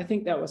you. I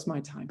think that was my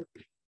time.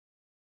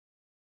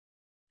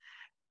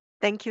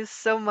 Thank you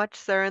so much,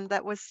 Søren.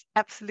 That was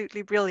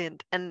absolutely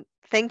brilliant. And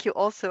thank you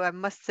also, I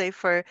must say,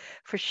 for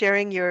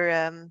sharing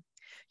your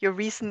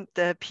recent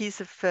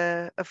piece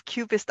of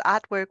Cubist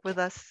artwork with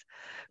us.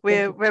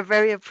 We're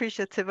very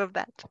appreciative of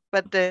that.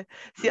 But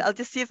see, I'll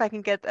just see if I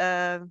can get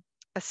a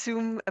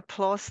Zoom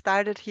applause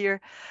started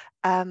here.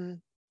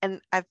 And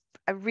I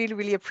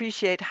really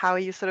appreciate how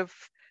you sort of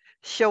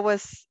show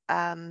us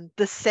the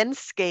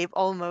sensescape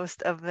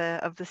almost of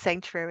the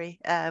sanctuary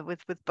with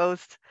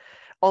both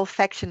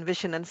olfaction,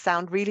 vision, and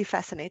sound. Really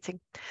fascinating.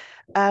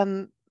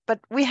 but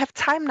we have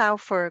time now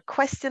for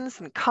questions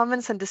and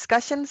comments and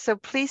discussion. So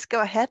please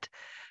go ahead.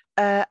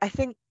 I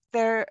think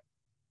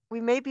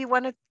we may be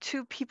one or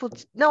two people.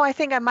 No, I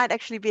think I might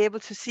actually be able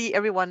to see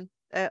everyone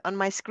on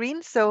my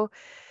screen. So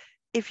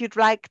if you'd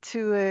like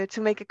to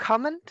make a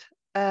comment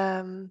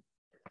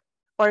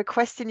or a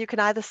question, you can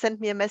either send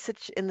me a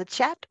message in the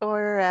chat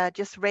or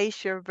just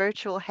raise your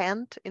virtual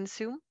hand in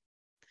Zoom.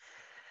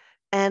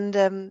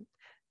 And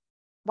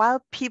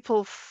while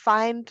people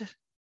find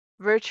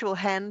virtual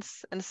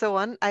hands and so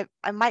on,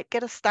 I might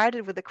get us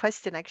started with a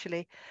question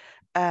actually.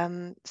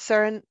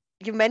 Søren,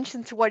 you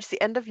mentioned towards the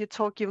end of your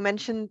talk, you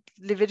mentioned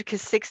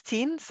Leviticus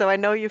 16. So I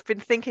know you've been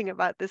thinking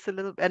about this a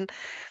little bit.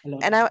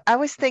 And I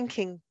was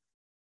thinking,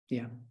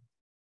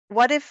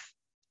 what if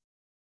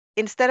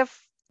instead of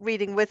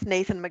reading with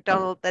Nathan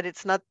MacDonald that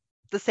it's not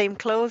the same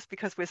clothes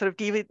because we're sort of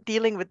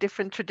dealing with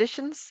different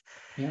traditions?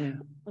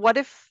 What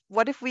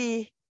if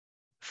we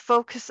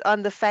focus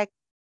on the fact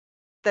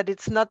that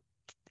it's not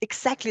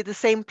exactly the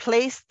same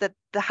place that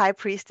the high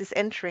priest is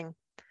entering?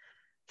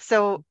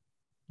 So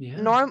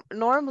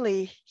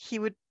normally he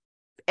would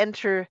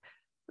enter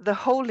the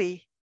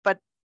holy, but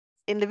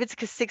in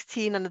Leviticus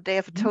 16 on the Day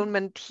of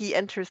Atonement, he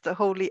enters the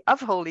Holy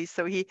of Holies.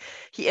 So he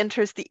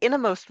enters the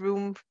innermost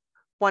room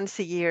once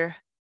a year.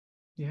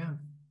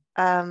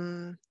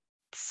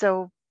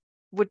 So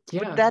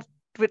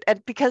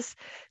because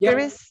there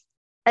is,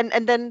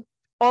 and then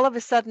all of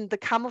a sudden the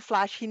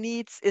camouflage he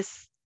needs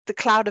is the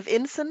cloud of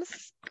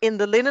incense in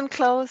the linen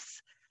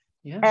clothes.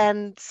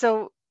 And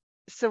so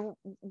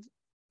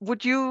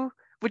would you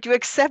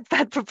accept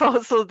that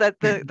proposal that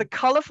the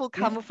colorful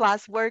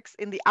camouflage works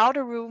in the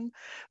outer room,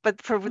 but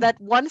for that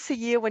once a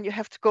year when you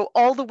have to go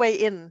all the way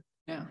in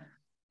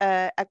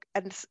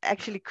and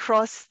actually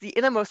cross the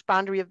innermost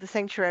boundary of the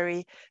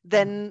sanctuary,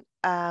 then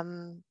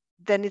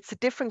it's a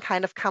different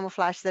kind of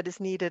camouflage that is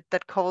needed,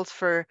 that calls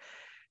for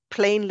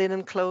plain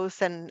linen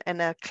clothes and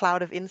a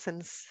cloud of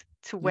incense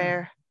to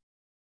wear.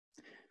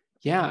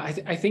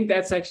 I think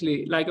that's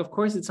actually, like, of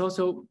course, it's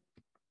also,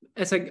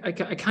 as I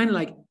kind of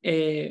like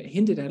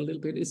hinted at a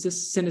little bit, it's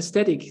this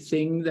synesthetic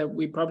thing that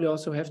we probably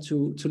also have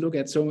to look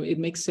at. So it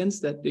makes sense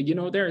that,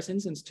 there is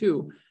incense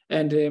too.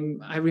 And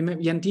I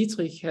remember Jan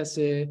Dietrich has,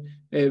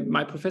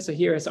 my professor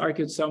here has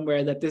argued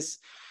somewhere that this,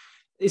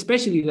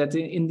 especially that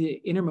in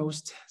the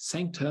innermost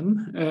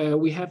sanctum,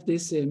 we have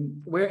this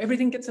where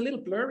everything gets a little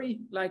blurry.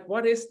 Like,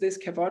 what is this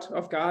kavod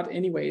of God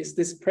anyways,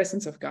 this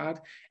presence of God?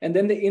 And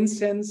then the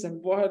incense,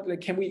 and what,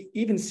 like, can we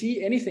even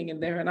see anything in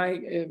there? And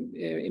I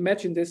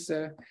imagine this,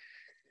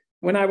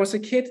 when I was a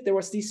kid, there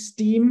was this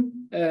steam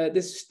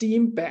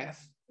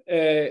bath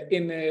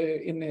in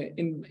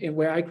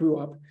where I grew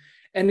up.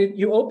 And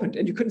you opened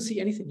and you couldn't see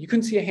anything. You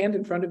couldn't see a hand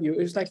in front of you.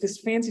 It was like this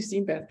fancy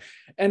steam bath.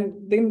 And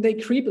then they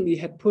creepily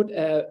had put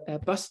a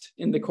bust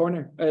in the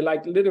corner,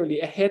 like literally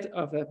a head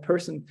of a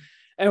person.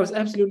 And it was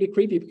absolutely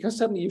creepy because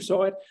suddenly you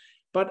saw it.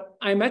 But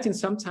I imagine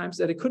sometimes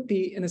that it could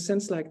be in a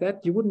sense like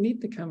that. You wouldn't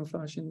need the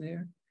camouflage in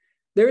there.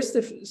 There is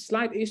the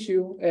slight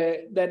issue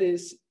that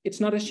is, it's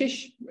not a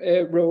shish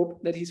robe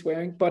that he's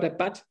wearing, but a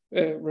bat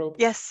robe.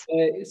 Yes.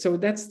 So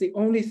that's the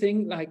only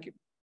thing, like,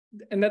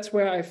 and that's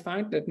where I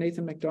find that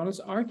Nathan MacDonald's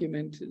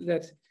argument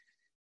that,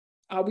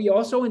 are we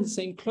also in the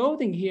same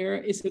clothing here?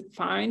 Is it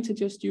fine to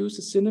just use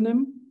a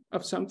synonym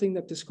of something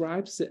that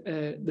describes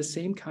the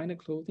same kind of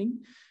clothing,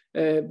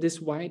 this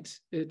white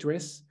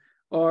dress,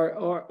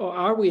 or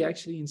are we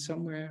actually in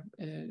somewhere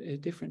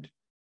different?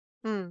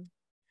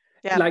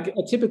 Like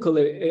a typical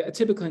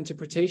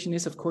interpretation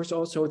is, of course,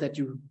 also that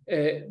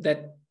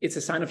that it's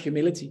a sign of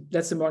humility.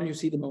 That's the one you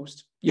see the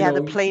most.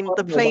 The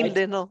plain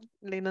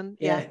linen.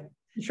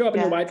 You show up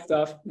in your white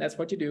stuff. That's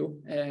what you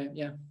do.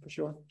 For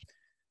sure.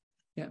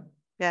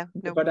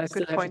 But I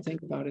still have to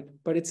think about it.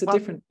 But it's a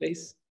different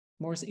place.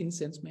 More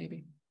incense,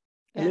 maybe.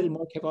 A little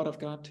more kavod of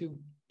God too.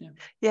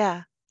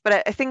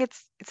 But I think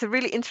it's a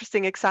really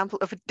interesting example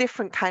of a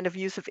different kind of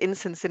use of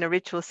incense in a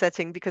ritual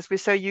setting, because we're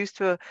so used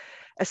to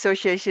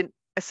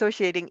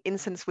associating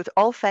incense with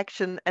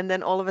olfaction, and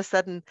then all of a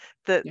sudden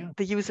the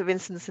use of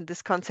incense in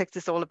this context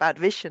is all about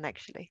vision,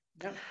 actually.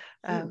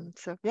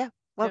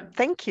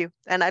 Thank you,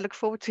 and I look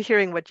forward to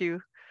hearing what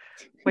you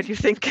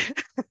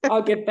think.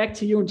 I'll get back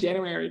to you in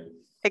January.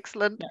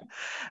 Excellent.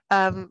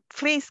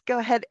 Please go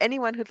ahead,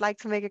 anyone who'd like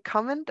to make a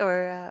comment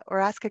or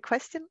ask a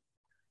question.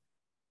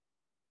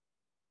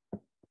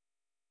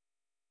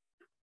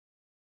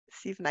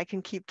 See if I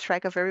can keep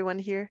track of everyone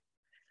here.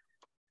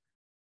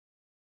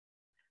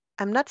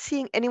 I'm not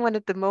seeing anyone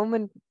at the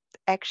moment,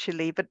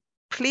 actually, but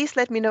please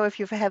let me know if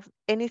you have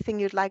anything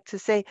you'd like to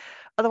say.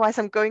 Otherwise,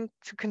 I'm going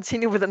to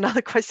continue with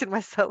another question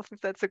myself,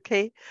 if that's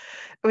okay,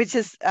 which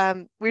is,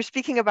 we're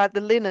speaking about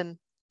the linen,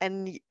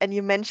 and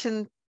you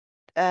mentioned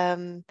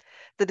the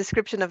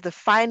description of the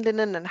fine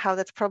linen and how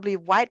that's probably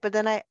white, but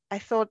then I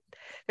thought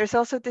there's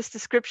also this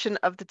description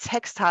of the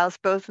textiles,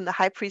 both in the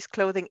high priest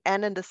clothing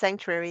and in the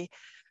sanctuary,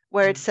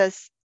 where it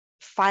says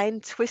fine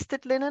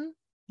twisted linen.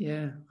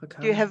 Okay.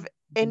 Do you have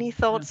any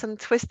thoughts on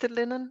twisted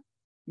linen?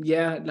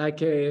 Yeah, like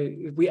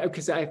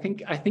because I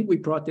think we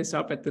brought this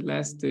up at the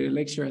last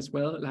lecture as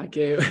well. Like,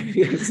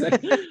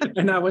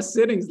 and I was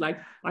sitting like,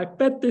 I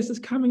bet this is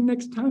coming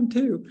next time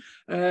too.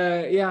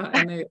 Yeah,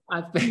 and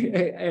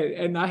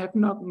and I have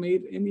not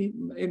made any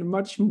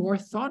much more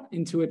thought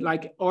into it.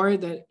 Like, or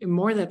that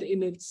more that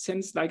in a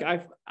sense, like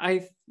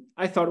I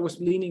thought it was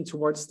leaning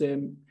towards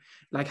the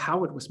like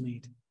how it was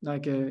made,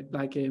 like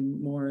a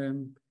more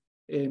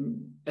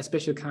a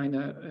special kind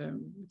of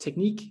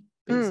technique,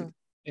 basically.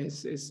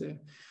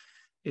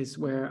 Is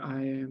where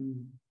I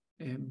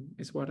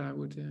is what I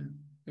would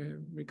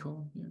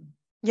recall.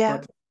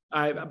 Yeah.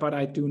 But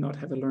I do not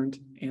have a learned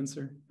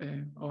answer,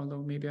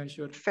 although maybe I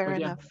should. Fair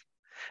enough.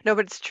 No,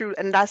 but it's true.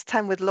 And last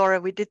time with Laura,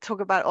 we did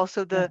talk about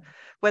also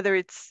whether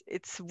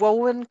it's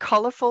woven,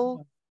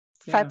 colorful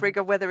fabric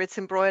or whether it's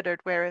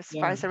embroidered. Whereas,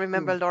 as far as I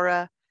remember,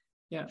 Laura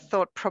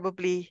thought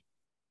probably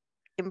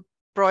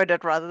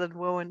embroidered rather than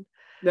woven.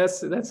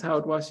 That's how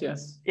it was.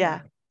 Yes.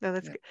 Yeah. No,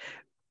 that's good.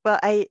 Well,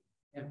 I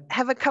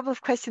have a couple of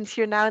questions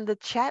here now in the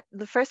chat.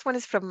 The first one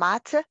is from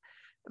Mate.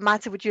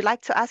 Mate, would you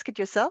like to ask it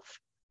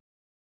yourself?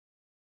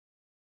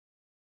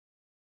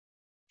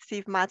 See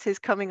if Mate is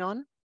coming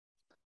on.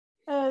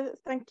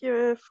 Thank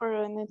you for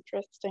an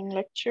interesting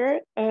lecture.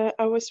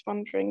 I was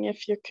wondering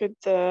if you could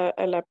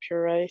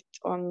elaborate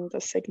on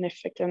the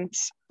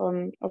significance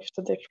of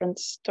the different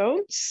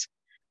stones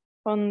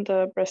on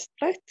the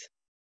breastplate.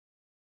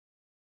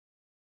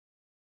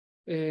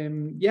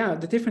 Yeah,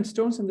 the different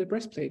stones on the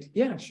breastplate.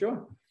 Yeah,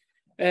 sure.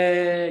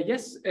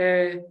 Yes.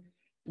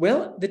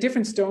 Well, the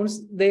different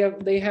stones, they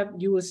have,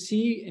 you will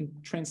see in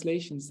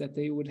translations that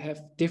they would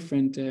have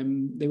different,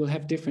 they will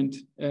have different,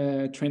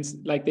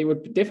 like they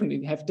would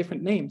definitely have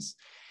different names.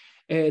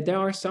 There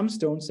are some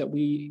stones that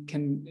we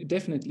can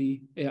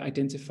definitely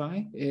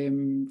identify.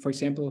 For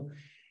example,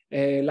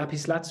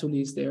 lapis lazuli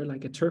is there,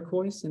 like a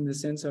turquoise in the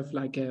sense of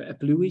like a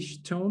bluish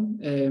tone.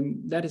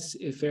 That is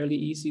fairly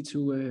easy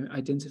to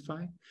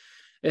identify.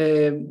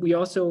 We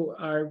also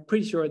are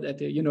pretty sure that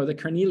the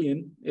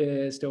carnelian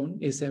stone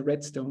is a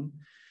red stone,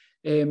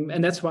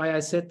 and that's why I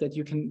said that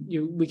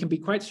we can be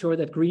quite sure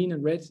that green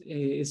and red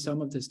is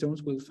some of the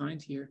stones we'll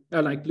find here,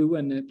 or like blue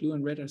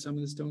and red are some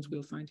of the stones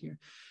we'll find here.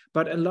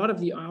 But a lot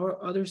of our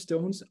other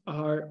stones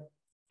are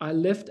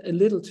left a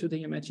little to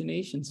the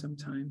imagination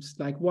sometimes.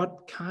 Like,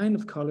 what kind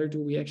of color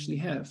do we actually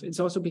have? It's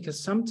also because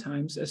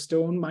sometimes a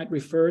stone might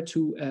refer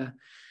to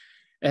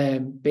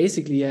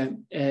basically a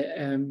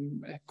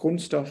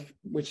grundstoff,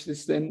 which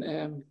is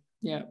then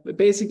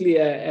basically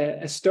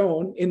a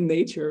stone in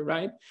nature,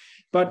 right?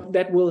 But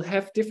that will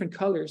have different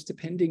colors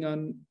depending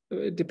on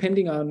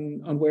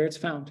where it's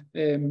found,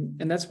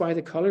 and that's why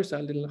the colors are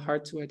a little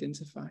hard to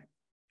identify.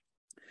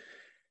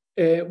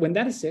 When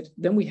that is said,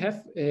 then we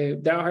have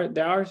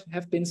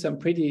have been some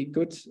pretty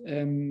good.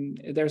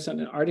 There's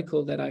an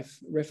article that I've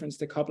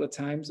referenced a couple of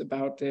times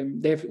about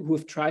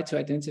who've tried to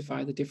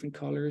identify the different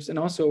colors and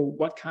also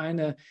what kind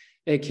of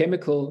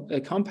chemical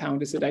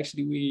compound is it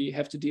actually we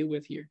have to deal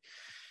with here.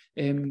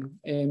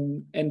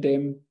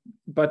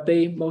 But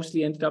they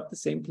mostly ended up the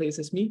same place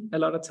as me a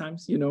lot of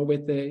times.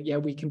 With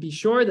we can be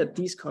sure that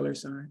these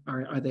colors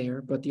are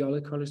there, but the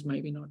other colors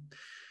maybe not.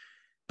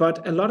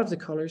 But a lot of the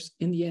colors,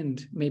 in the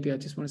end, maybe I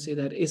just want to say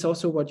that, is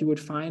also what you would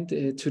find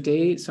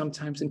today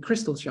sometimes in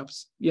crystal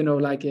shops.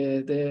 Like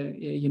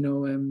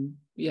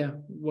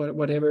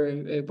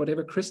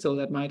whatever crystal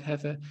that might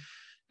have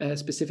a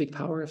specific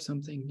power of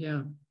something.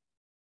 Yeah.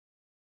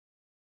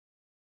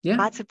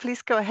 Marta,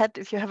 please go ahead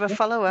if you have a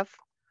follow-up.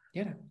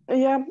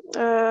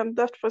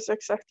 That was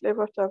exactly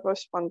what I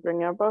was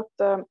wondering about.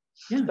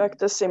 Like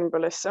the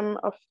symbolism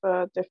of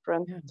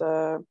different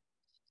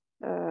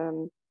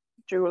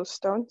jewel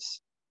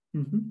stones.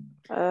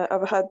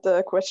 I've had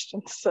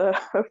questions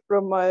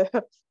from my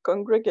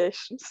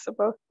congregations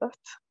about that.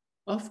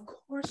 Of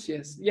course,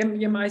 yes.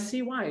 Yeah, I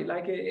see why.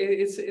 Like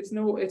it's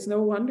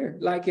no wonder.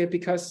 Like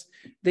because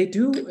they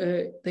do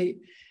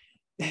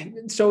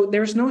so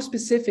there's no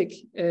specific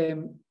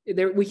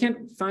we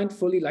can't find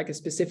fully like a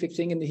specific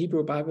thing in the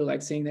Hebrew Bible,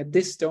 like saying that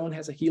this stone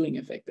has a healing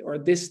effect or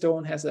this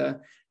stone has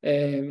not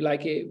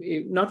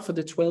for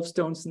the 12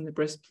 stones in the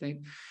breastplate,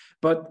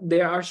 but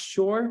there are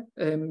sure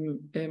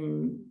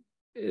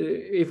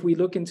if we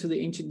look into the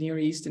ancient Near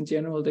East in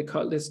general,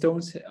 the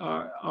stones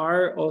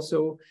are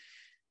also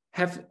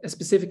have a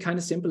specific kind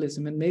of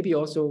symbolism, and maybe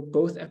also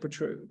both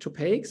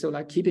apotropaic, so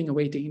like keeping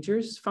away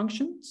dangers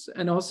functions,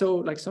 and also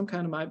like some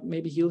kind of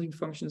maybe healing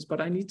functions,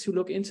 but I need to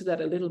look into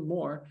that a little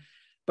more.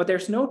 But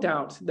there's no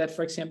doubt that,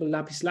 for example,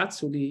 lapis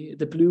lazuli,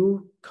 the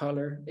blue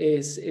color,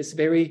 is a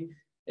very,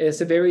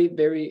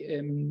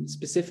 very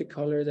specific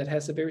color that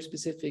has a very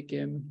specific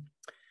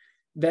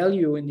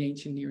value in the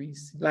ancient Near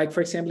East. Like,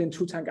 for example, in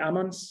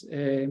Tutankhamun's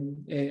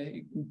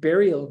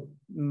burial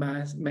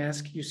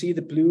mask, you see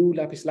the blue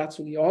lapis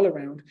lazuli all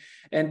around,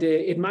 and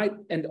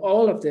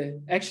all of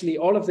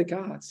the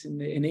gods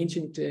in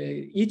ancient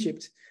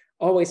Egypt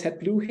always had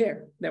blue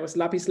hair. There was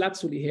lapis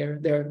lazuli hair.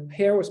 Their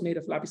hair was made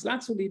of lapis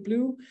lazuli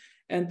blue,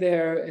 and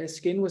their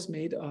skin was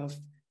made of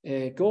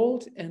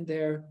gold, and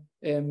their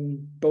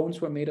bones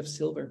were made of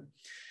silver.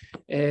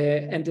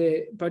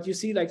 But you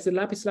see, like the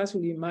lapis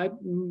lazuli might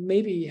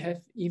maybe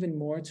have even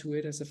more to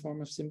it as a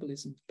form of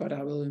symbolism. But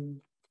I'll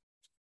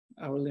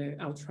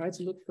try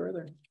to look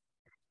further.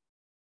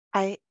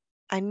 I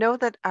know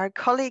that our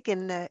colleague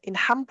in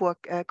Hamburg,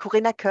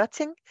 Corinna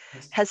Körting,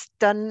 has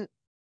done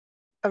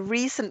a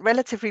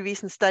relatively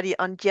recent study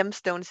on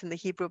gemstones in the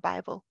Hebrew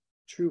Bible.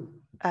 True.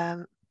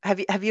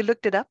 Have you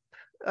looked it up?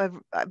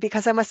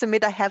 Because I must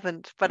admit I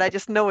haven't, but I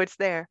just know it's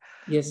there.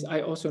 Yes,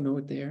 I also know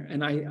it there,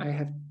 and I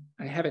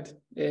have it.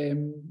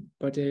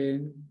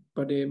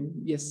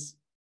 Yes,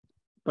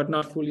 but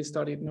not fully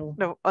studied. No.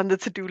 No, on the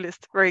to-do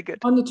list. Very good.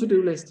 On the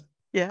to-do list.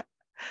 Yeah.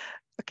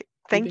 Okay.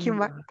 Thank you,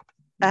 Mark.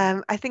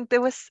 I think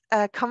there was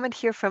a comment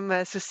here from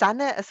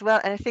Susanne as well,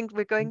 and I think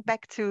we're going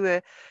back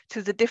to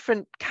the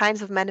different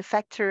kinds of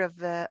manufacture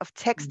of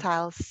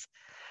textiles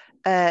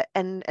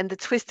and the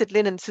twisted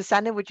linen.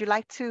 Susanne, would you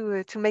like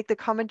to make the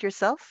comment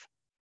yourself?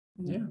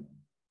 Yeah.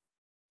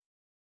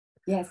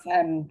 Yes,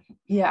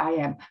 here I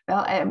am.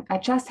 Well, I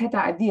just had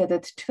the idea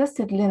that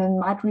twisted linen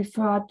might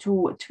refer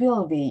to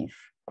twill weave,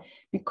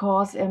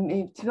 because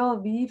twill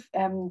weave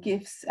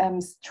gives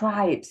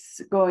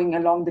stripes going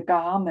along the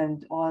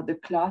garment or the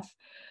cloth,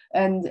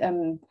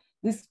 and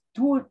these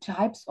two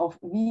types of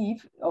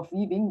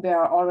weaving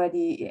were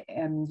already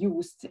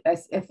used,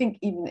 as I think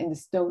even in the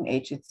Stone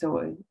Age.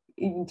 So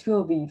even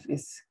twill weave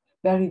is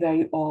very,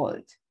 very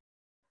old.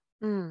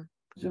 Mm.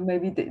 So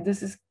maybe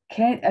this is.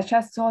 I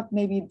just thought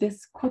maybe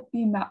this could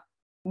be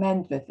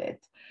meant with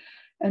it.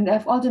 And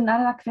I've also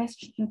another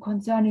question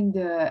concerning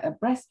the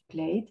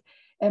breastplate.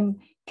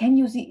 Can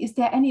you see, is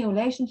there any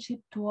relationship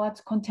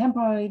towards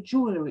contemporary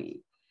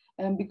jewelry?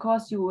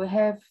 Because you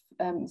have,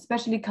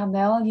 especially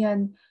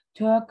carnelian,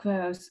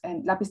 turquoise,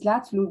 and lapis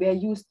lazuli were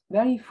used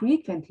very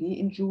frequently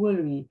in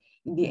jewelry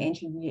in the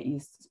ancient Near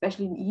East,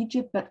 especially in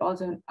Egypt, but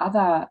also in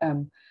other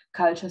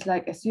cultures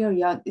like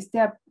Assyria. Is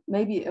there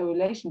maybe a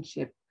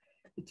relationship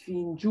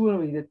between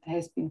jewelry that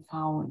has been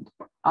found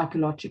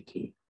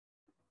archaeologically?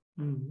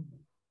 Mm-hmm.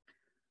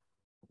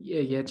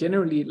 Yeah.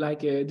 Generally,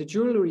 like the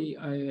jewelry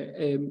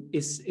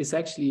is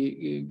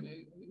actually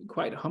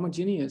quite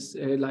homogeneous,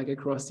 like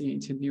across the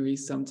ancient Near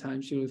East.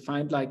 Sometimes you'll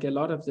find like a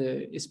lot of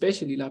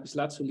especially lapis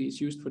lazuli is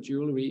used for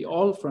jewelry,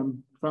 all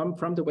from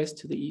the west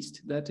to the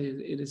east.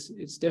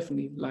 It's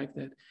definitely like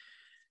that.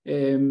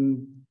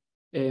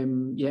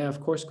 Yeah, of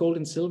course, gold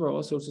and silver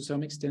also to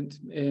some extent.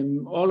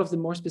 All of the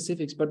more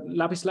specifics, but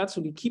lapis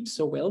lazuli keeps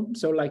so well.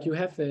 So like you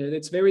have,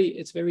 it's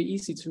very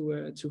easy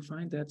to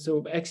find that.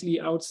 So actually,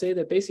 I would say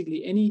that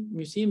basically any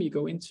museum you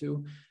go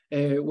into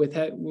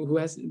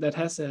that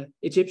has a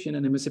Egyptian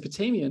and a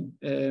Mesopotamian,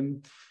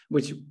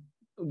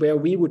 where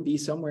we would be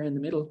somewhere in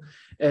the middle,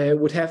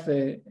 would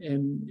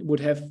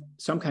have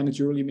some kind of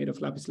jewelry made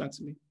of lapis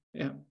lazuli.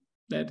 Yeah,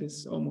 that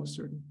is almost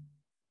certain.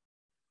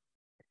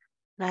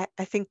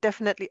 I think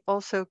definitely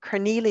also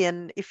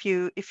carnelian, if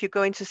you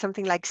go into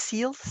something like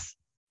seals,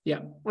 yeah,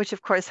 which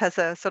of course has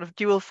a sort of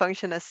dual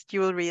function as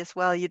jewelry as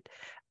well.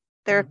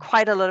 There are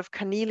quite a lot of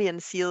carnelian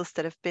seals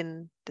that have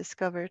been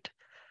discovered.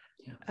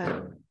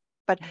 Yeah.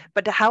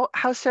 But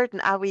how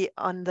certain are we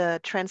on the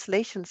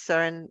translation,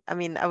 Søren? I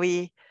mean, are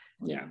we?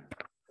 Yeah.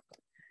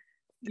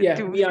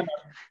 Yeah, we are not.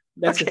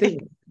 That's okay.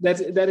 The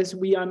thing. That is,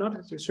 we are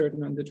not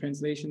certain on the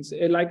translations.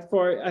 Like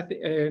for,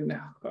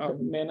 oh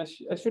man,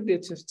 I should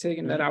have just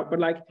taken that out. But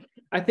like,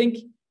 I think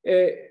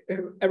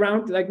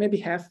around like maybe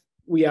half,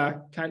 we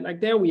are kind of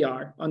like there. We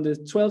are on the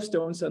 12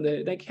 stones. On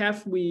the like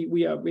half,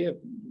 we are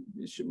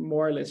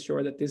more or less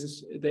sure that this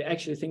is the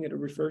actual thing that it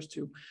refers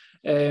to,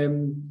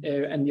 and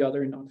the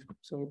other not.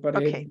 So, but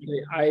okay.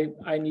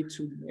 I need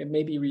to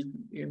maybe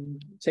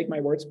take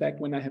my words back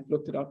when I have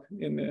looked it up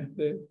in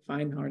the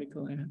fine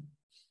article I had.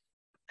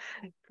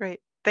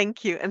 Great,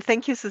 thank you, and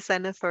thank you,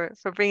 Susanne, for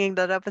bringing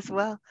that up as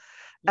well.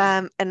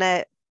 Yeah.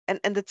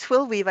 And the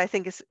twill weave, I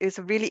think, is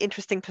a really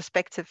interesting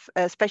perspective,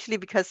 especially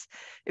because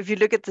if you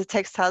look at the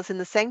textiles in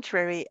the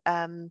sanctuary,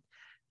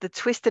 the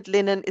twisted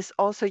linen is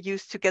also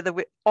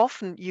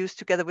often used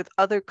together with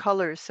other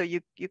colors. So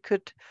you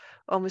could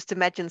almost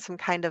imagine some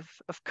kind of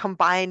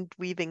combined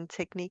weaving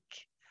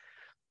technique.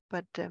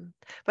 But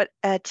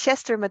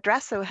Chester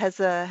Madrasso has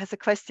a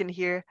question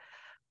here.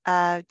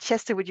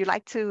 Chester, would you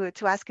like to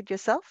ask it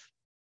yourself?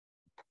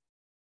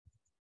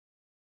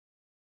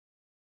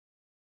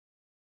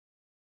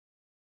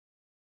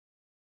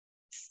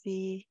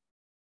 See.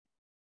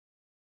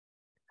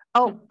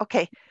 Oh,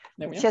 okay.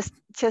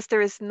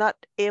 Chester is not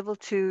able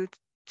to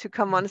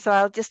come on, so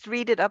I'll just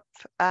read it up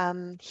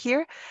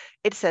here.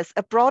 It says,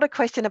 a broader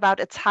question about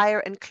attire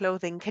and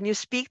clothing. Can you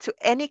speak to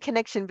any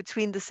connection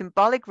between the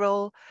symbolic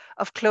role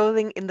of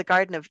clothing in the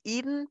Garden of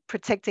Eden,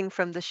 protecting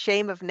from the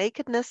shame of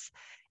nakedness,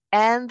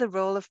 and the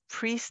role of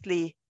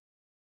priestly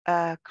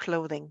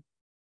clothing?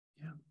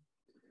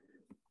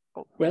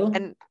 Yeah. Well,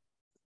 and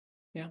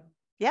yeah.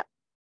 Yeah.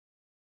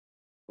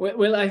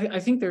 Well, I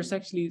think there's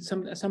actually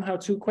somehow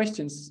two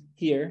questions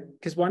here,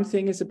 because one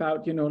thing is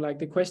about, like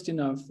the question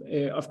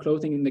of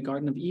clothing in the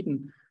Garden of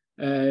Eden,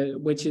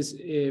 which is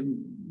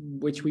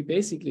which we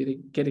basically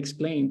get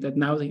explained that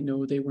now they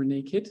know they were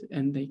naked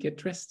and they get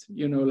dressed,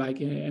 you know, like,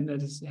 and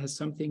that has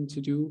something to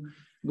do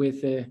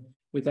with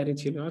that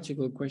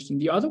etiological question.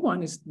 The other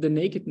one is the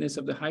nakedness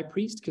of the high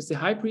priest, because the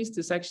high priest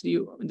is actually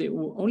the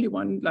only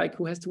one like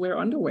who has to wear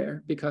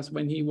underwear, because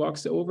when he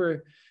walks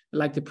over,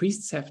 like the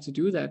priests have to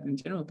do that in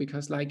general,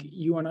 because like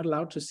you are not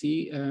allowed to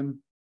see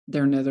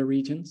their nether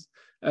regions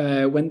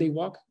when they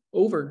walk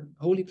over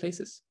holy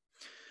places,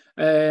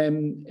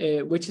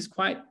 which is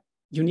quite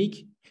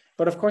unique.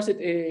 But of course,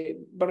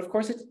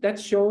 that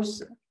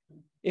shows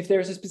if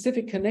there's a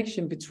specific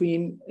connection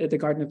between the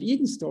Garden of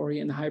Eden story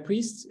and the high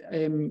priest.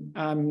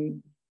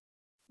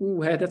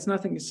 That's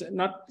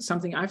not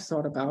something I've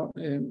thought about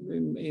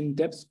in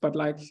depth, but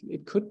like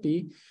it could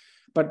be.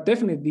 But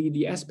definitely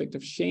the aspect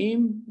of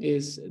shame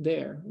is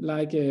there,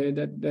 like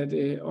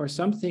or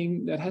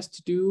something that has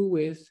to do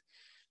with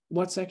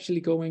what's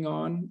actually going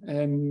on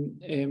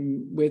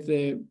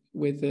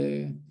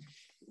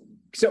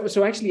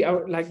So actually,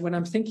 like when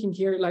I'm thinking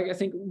here, like I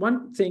think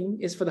one thing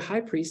is for the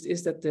high priest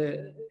is that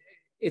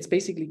it's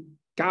basically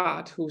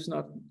God who's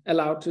not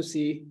allowed to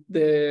see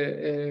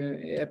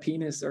a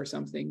penis or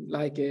something.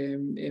 Like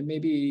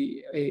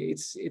maybe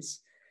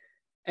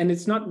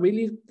it's not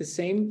really the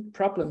same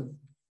problem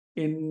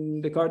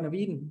in the Garden of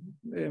Eden.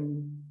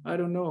 I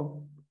don't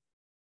know.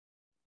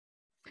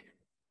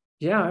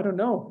 Yeah, I don't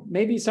know.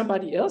 Maybe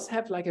somebody else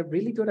have like a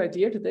really good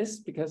idea to this,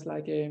 because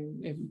like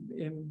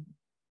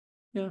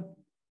yeah.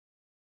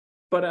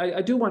 But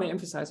I do want to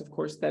emphasize, of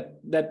course,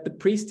 that the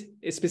priest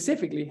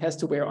specifically has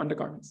to wear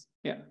undergarments.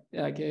 Yeah,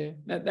 like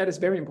that is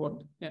very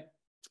important. Yeah.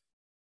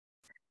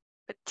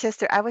 But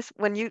Chester,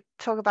 when you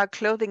talk about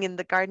clothing in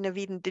the Garden of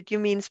Eden, did you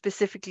mean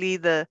specifically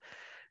the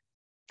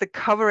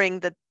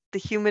covering that the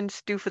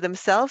humans do for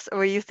themselves, or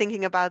were you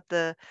thinking about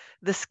the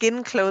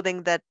skin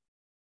clothing that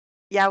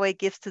Yahweh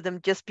gives to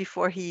them just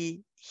before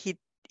he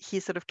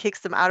sort of kicks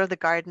them out of the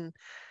garden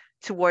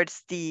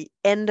towards the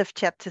end of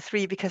chapter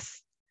 3?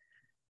 Because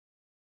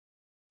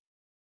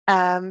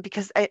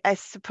I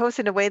suppose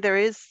in a way there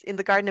is, in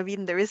the Garden of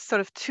Eden, there is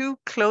sort of two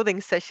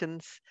clothing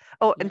sessions.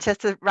 Oh, yeah. And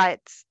Chester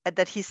writes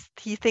that he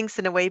thinks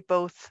in a way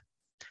both.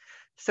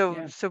 So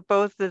yeah. So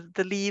both the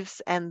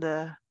leaves and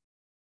the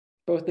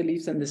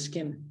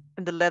skin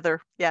and the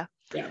leather. Yeah.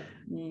 Yeah.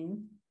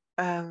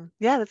 Mm-hmm.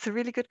 Yeah, that's a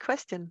really good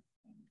question.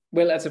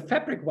 Well, as a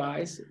fabric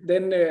wise,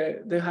 then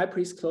the high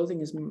priest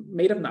clothing is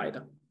made of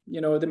neither. You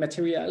know, the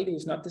materiality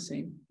is not the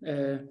same.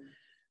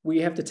 We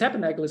have the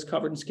tabernacle is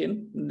covered in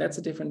skin, and that's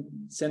a different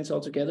sense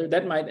altogether.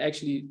 That might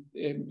actually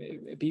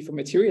be for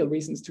material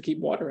reasons to keep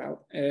water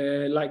out.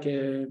 That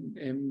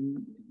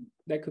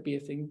could be a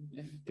thing,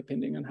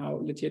 depending on how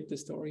legit the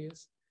story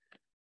is.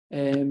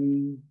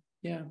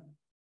 Yeah.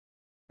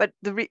 But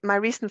my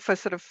reason for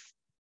sort of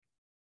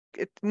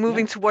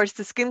moving towards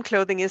the skin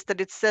clothing is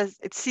that it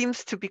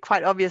seems to be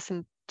quite obvious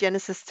in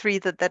Genesis 3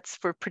 that that's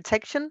for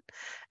protection.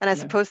 And I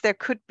suppose there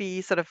could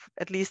be sort of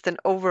at least an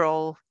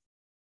overall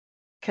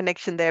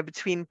connection there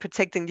between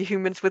protecting the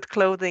humans with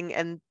clothing,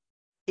 and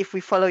if we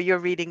follow your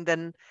reading,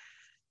 then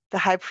the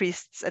high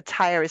priest's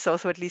attire is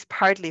also at least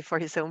partly for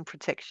his own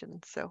protection.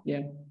 So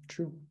yeah,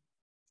 true.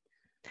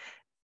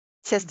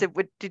 Chester,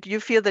 did you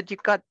feel that you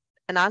got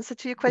an answer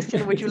to your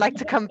question? Would you like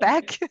to come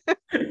back?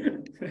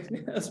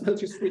 I'll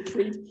just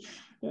retreat.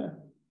 Yeah.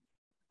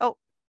 Oh,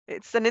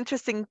 it's an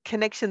interesting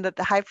connection that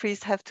the high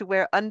priest have to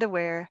wear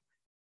underwear.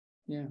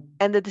 Yeah.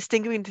 And the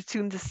distinguishing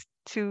between the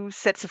two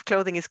sets of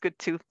clothing is good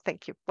too.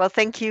 Thank you. Well,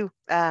 thank you.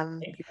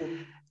 Thank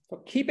you for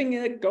keeping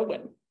it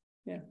going.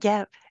 Yeah.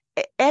 Yeah.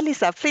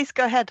 Elisa, please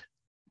go ahead.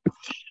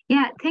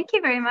 Yeah, thank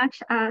you very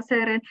much,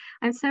 Søren.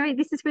 I'm sorry,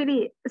 this is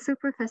really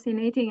super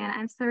fascinating, and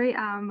I'm sorry,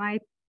 my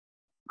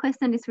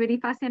question is really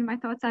fussy and my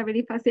thoughts are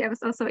really fussy. I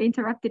was also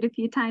interrupted a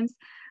few times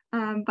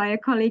by a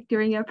colleague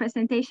during your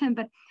presentation,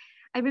 but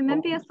I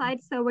remember your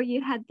slide, so where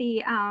you had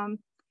the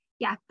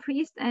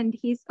priest and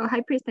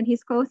high priest and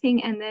his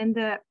clothing, and then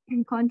the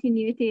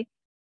continuity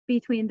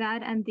between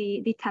that and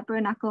the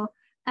tabernacle.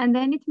 And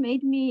then it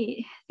made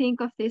me think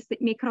of this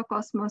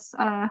microcosmos,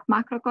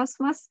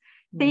 macrocosmos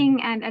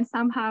thing, and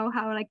somehow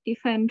how like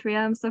different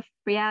realms of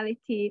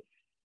reality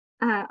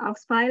of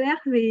Spyler,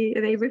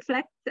 they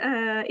reflect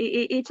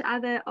each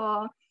other,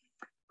 or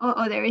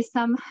there is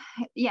some,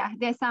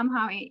 they're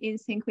somehow in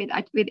sync with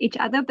each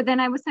other. But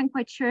then I wasn't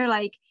quite sure,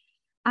 like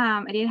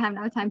I didn't have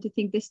enough time to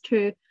think this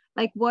through.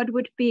 Like, what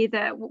would be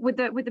would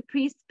the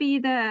priest be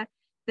the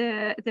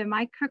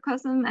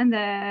microcosm and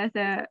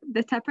the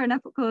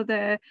tabernacle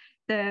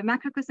the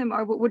macrocosm,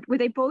 or would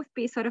they both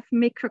be sort of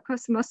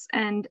microcosmos,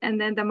 and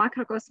then the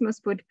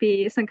macrocosmos would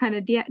be some kind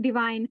of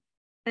divine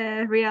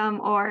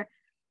realm? Or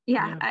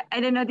I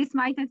don't know, this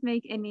might not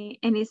make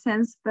any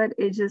sense, but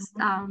it just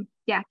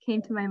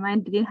came to my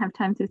mind. I didn't have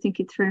time to think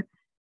it through.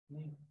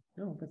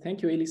 No, but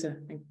thank you, Elisa,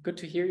 and good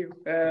to hear you.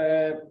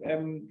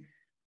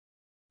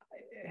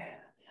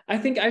 I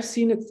think I've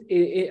seen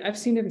it. I've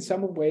seen it in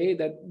some way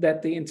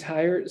that the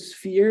entire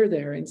sphere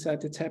there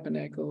inside the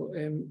tabernacle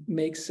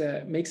makes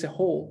a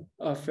whole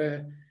of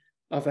a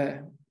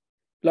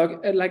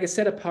like a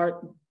set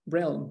apart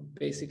realm,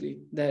 basically,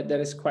 that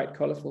is quite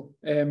colorful.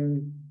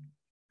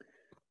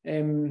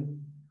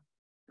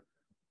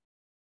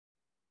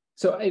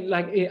 So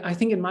I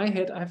think in my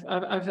head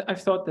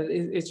I've thought that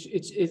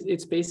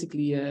it's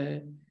basically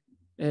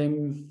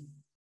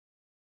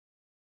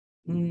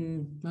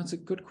that's a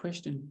good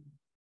question.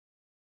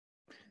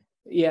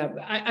 Yeah,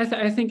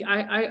 I think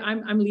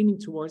I'm leaning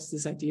towards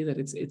this idea that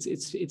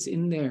it's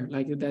in there,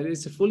 like that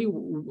it's a fully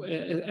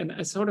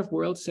a sort of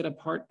world set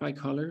apart by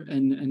color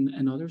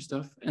and other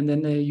stuff, and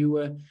then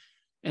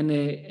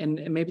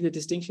and maybe the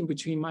distinction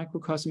between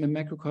microcosm and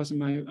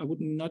macrocosm I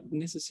would not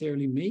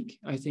necessarily make,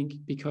 I think,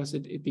 because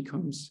it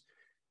becomes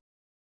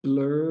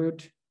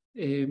blurred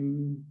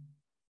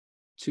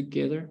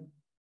together.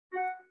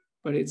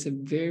 But it's a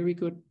very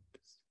good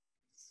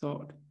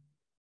thought.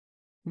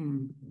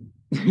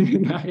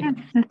 Yeah,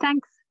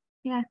 thanks.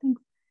 Yeah,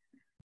 thanks.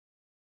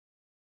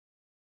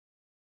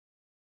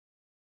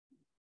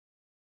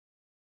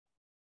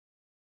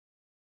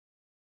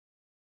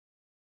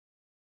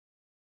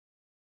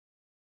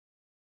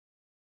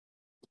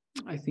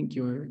 I think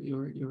your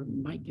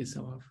mic is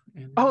off.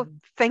 Oh,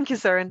 thank you,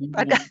 Søren.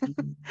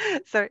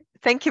 Sorry,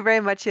 thank you very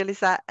much,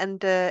 Elisa.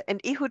 And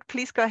Ehud,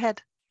 please go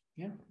ahead.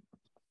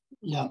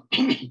 Yeah,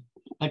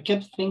 I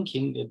kept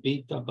thinking a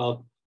bit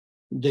about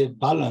the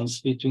balance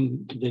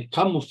between the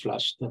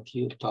camouflage that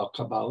you talk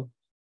about,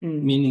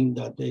 meaning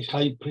that the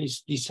high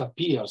priest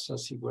disappears,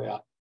 as it were,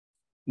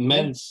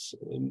 melts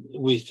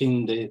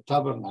within the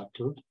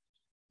tabernacle,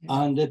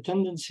 and the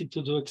tendency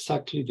to do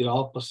exactly the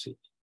opposite.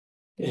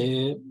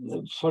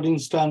 For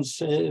instance,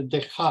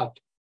 the hat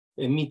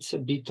emits a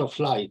bit of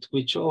light,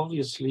 which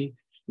obviously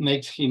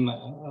makes him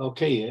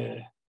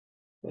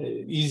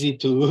easy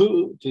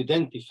to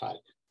identify.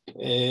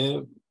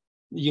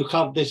 You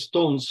have the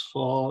stones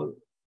for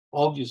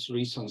obvious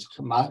reasons.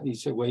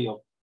 It's a way of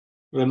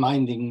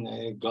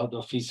reminding God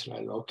of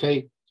Israel,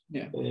 okay?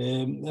 Yeah.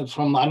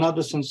 From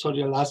another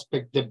sensorial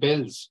aspect, the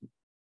bells,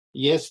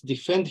 yes,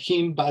 defend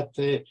him, but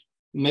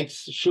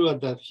makes sure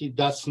that he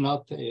does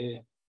not,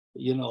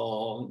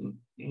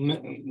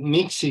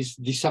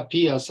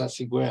 disappears, as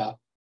it were,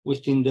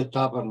 within the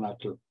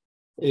tabernacle.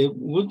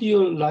 Would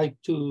you like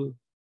to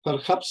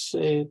perhaps,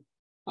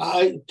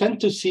 I tend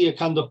to see a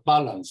kind of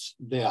balance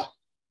there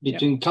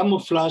between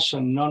camouflage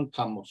and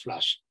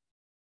non-camouflage.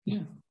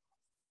 Yeah.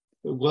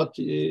 What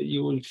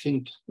you will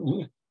think?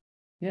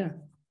 Yeah.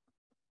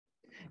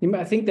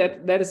 I think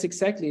that is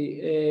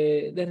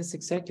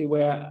exactly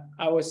where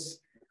I was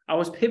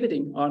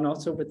pivoting on,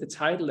 also with the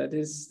title, that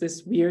is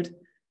this weird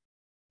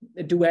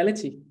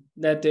duality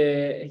that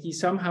he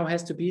somehow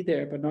has to be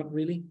there, but not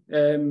really.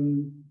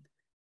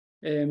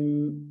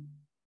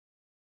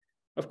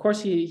 Of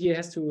course, he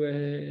has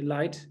to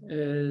light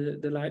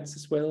the lights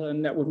as well,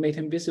 and that would make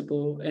him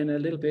visible in a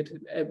little bit.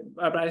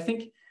 But I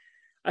think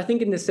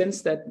in the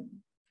sense that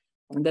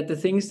the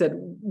things that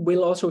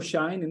will also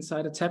shine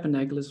inside a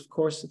tabernacle is, of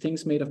course,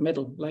 things made of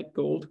metal, like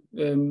gold.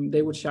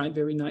 They would shine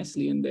very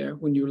nicely in there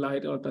when you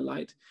light up a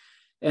light.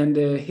 And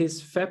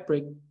his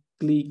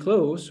fabrically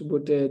clothes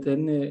would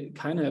then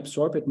kind of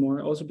absorb it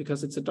more, also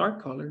because it's a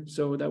dark color.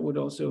 So that would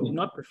also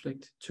not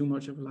reflect too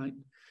much of light.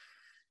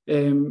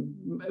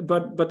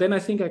 But then I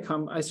think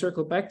I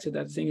circle back to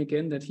that thing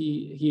again, that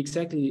he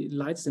exactly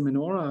lights the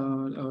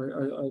menorah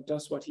or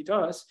does what he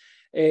does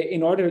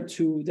in order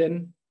to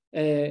then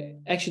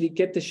actually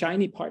get the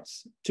shiny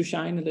parts to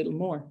shine a little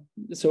more.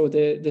 So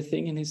the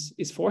thing in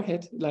his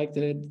forehead, like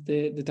the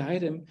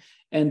diadem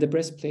and the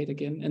breastplate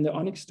again, and the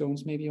onyx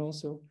stones maybe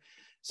also.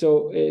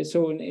 So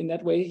in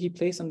that way he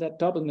plays on that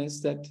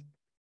doubleness, that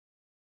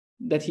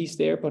he's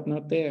there but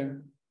not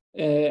there.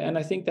 And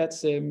I think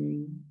that's I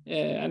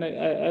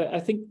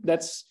think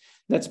that's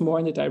more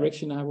in the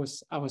direction I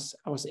was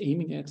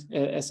aiming at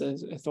as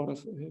a thought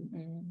of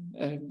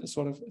a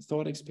sort of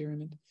thought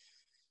experiment.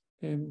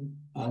 And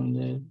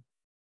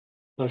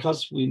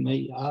perhaps we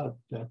may add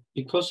that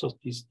because of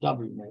this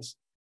doubleness,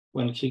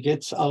 when he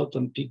gets out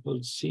and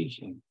people see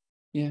him,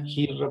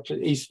 he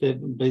is the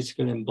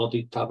basically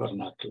embodied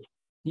tabernacle.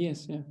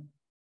 Yes,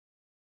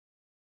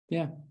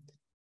 yeah.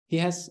 He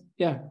has,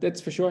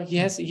 that's for sure.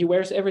 He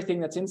wears everything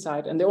that's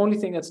inside, and the only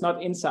thing that's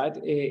not inside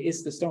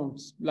is the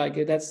stones. Like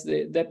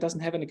that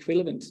doesn't have an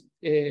equivalent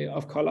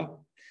of color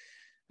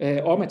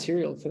or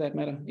material, for that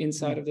matter,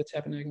 inside of the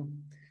tabernacle.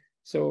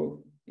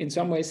 So in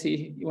some ways,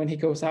 when he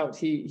goes out,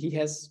 he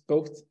has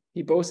both.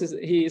 He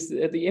is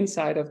at the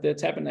inside of the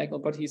tabernacle,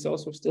 but he's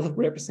also still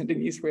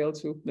representing Israel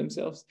to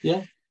themselves.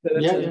 Yeah.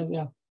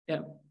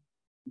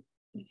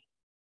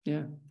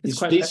 It's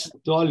this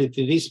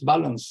duality, this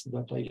balance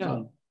that I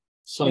found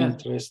so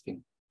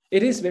interesting.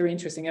 It is very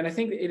interesting, and I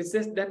think it is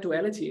that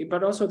duality,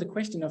 but also the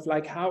question of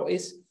like how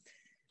is,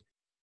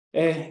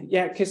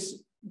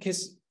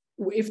 because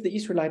if the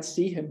Israelites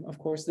see him, of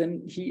course,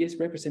 then he is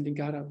representing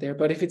God out there.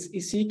 But if it's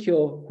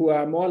Ezekiel, who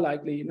are more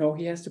likely,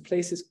 he has to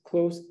place his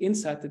clothes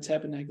inside the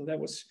tabernacle. That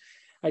was,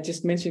 I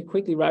just mentioned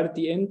quickly right at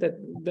the end that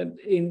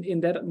in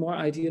that more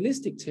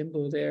idealistic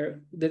temple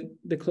there,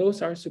 the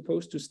clothes are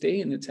supposed to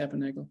stay in the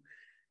tabernacle.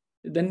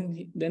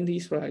 Then the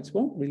Israelites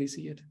won't really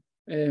see it.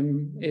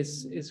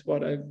 is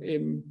what I've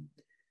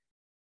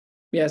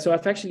yeah, so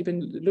I've actually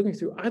been looking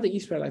through, are the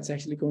Israelites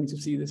actually going to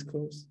see this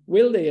close?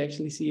 Will they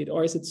actually see it,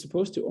 or is it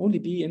supposed to only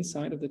be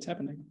inside of the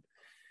tabernacle?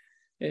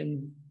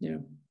 Yeah.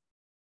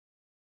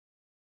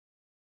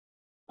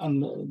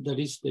 And there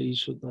is the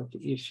issue that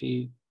if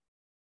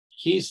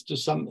he's to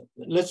some,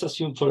 let's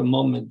assume for a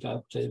moment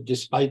that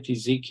despite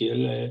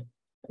Ezekiel,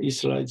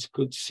 Israelites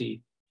could see,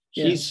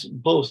 he's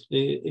both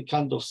a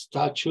kind of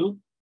statue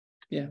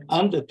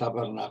and the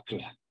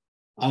tabernacle,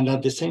 and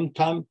at the same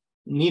time,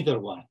 neither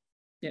one.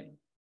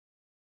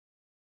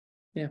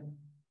 Yeah.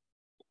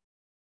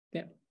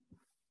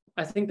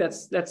 I think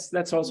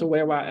that's also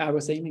where I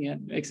was aiming at,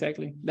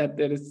 exactly. That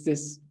it's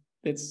this,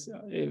 it's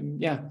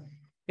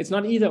it's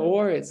not either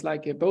or, it's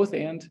like both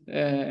and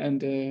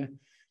and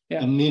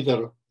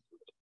neither,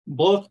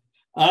 both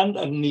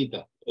and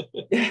neither.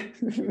 Yeah,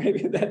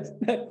 maybe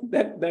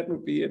that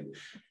would be it.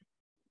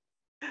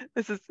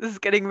 This is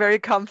getting very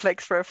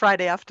complex for a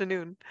Friday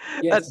afternoon.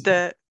 Yes.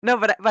 But no,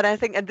 but I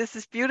think, and this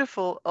is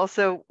beautiful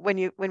also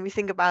when we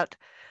think about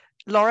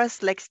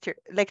Laura's lecture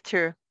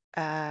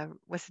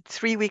was it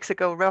 3 weeks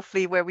ago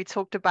roughly, where we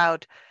talked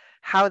about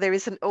how there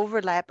is an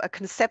overlap, a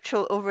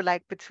conceptual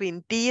overlap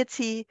between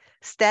deity,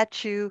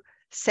 statue,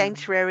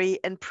 sanctuary,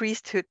 and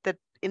priesthood, that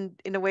in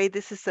a way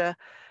this is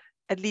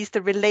at least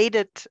a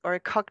related or a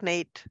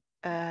cognate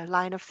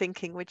line of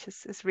thinking, which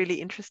is really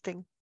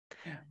interesting.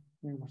 Yeah,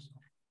 very much so.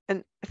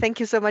 And thank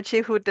you so much,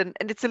 Ehud. And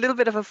it's a little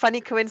bit of a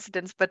funny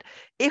coincidence, but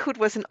Ehud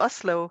was in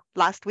Oslo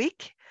last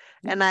week,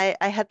 and I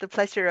had the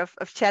pleasure of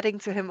chatting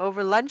to him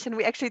over lunch, and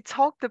we actually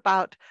talked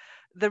about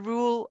the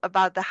rule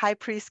about the high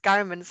priest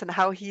garments and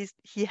how he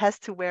has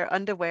to wear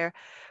underwear.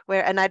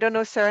 And I don't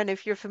know, Søren,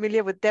 if you're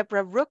familiar with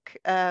Deborah Rook,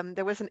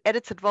 there was an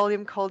edited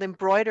volume called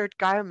Embroidered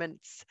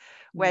Garments,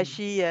 where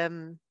she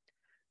had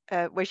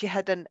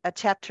a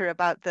chapter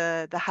about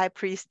the high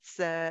priest's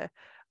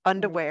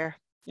underwear.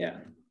 Yeah.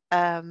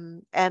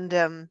 And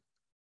there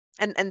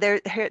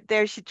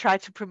she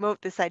tried to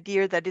promote this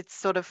idea that it's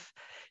sort of,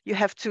 you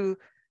have to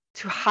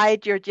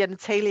hide your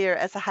genitalia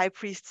as a high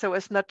priest so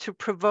as not to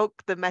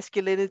provoke the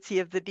masculinity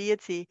of the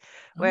deity,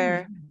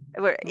 where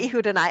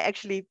Ehud and I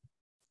actually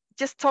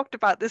just talked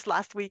about this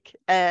last week,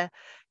 and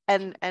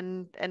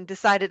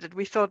decided that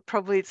we thought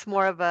probably it's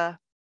more of a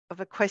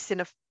question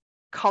of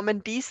common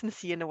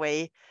decency in a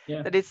way,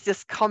 that it's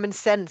just common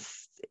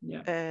sense.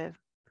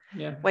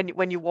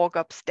 When you walk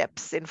up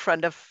steps in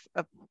front of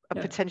a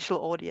potential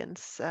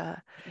audience,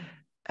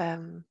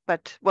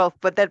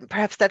 but then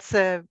perhaps that's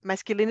a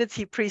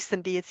masculinity, priests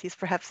and deities,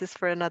 perhaps is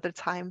for another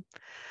time.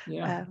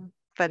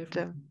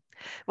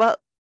 Well,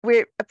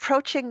 we're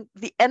approaching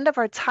the end of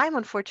our time,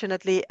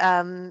 unfortunately,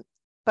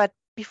 but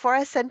before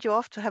I send you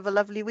off to have a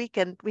lovely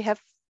weekend, we have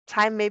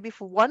time maybe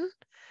for one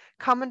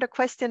comment or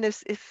question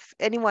if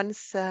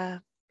anyone's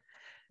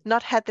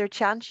not had their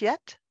chance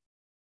yet.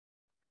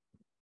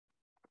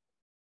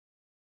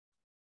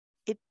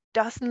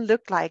 Doesn't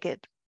look like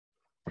it.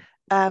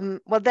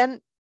 Well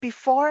then,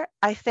 before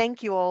I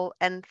thank you all,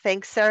 and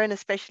thank Søren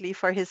especially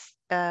for his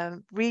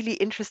really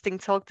interesting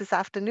talk this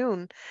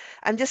afternoon,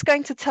 I'm just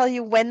going to tell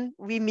you when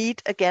we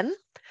meet again,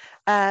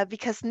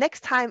 because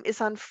next time is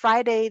on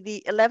Friday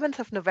the 11th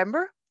of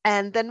November,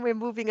 and then we're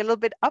moving a little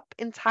bit up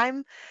in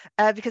time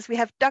because we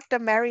have Dr.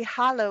 Mary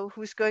Harlow,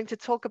 who's going to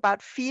talk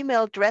about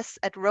female dress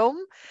at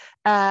Rome,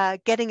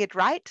 getting it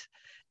right.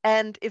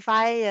 And if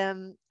I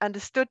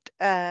understood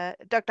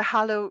Dr.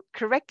 Harlow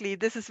correctly,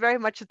 this is very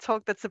much a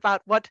talk that's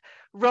about what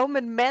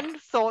Roman men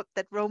thought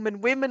that Roman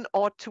women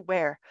ought to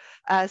wear.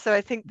 So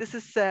I think this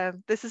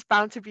is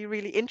bound to be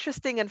really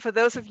interesting. And for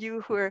those of you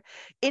who are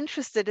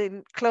interested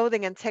in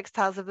clothing and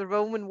textiles of the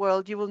Roman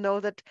world, you will know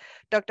that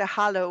Dr.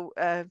 Harlow,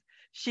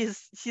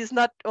 she's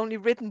not only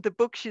written the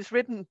book, she's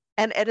written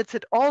and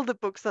edited all the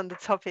books on the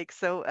topic.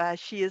 So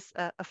she is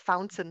a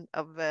fountain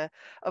of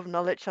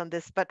knowledge on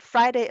this. But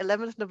Friday,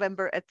 11th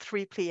November at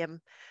 3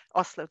 p.m.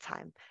 Oslo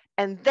time.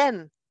 And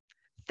then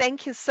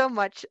thank you so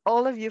much,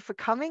 all of you, for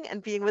coming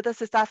and being with us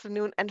this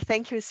afternoon. And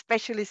thank you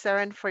especially,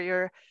 Søren, for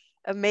your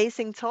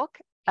amazing talk.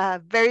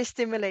 Very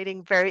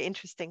stimulating, very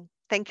interesting.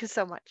 Thank you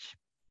so much.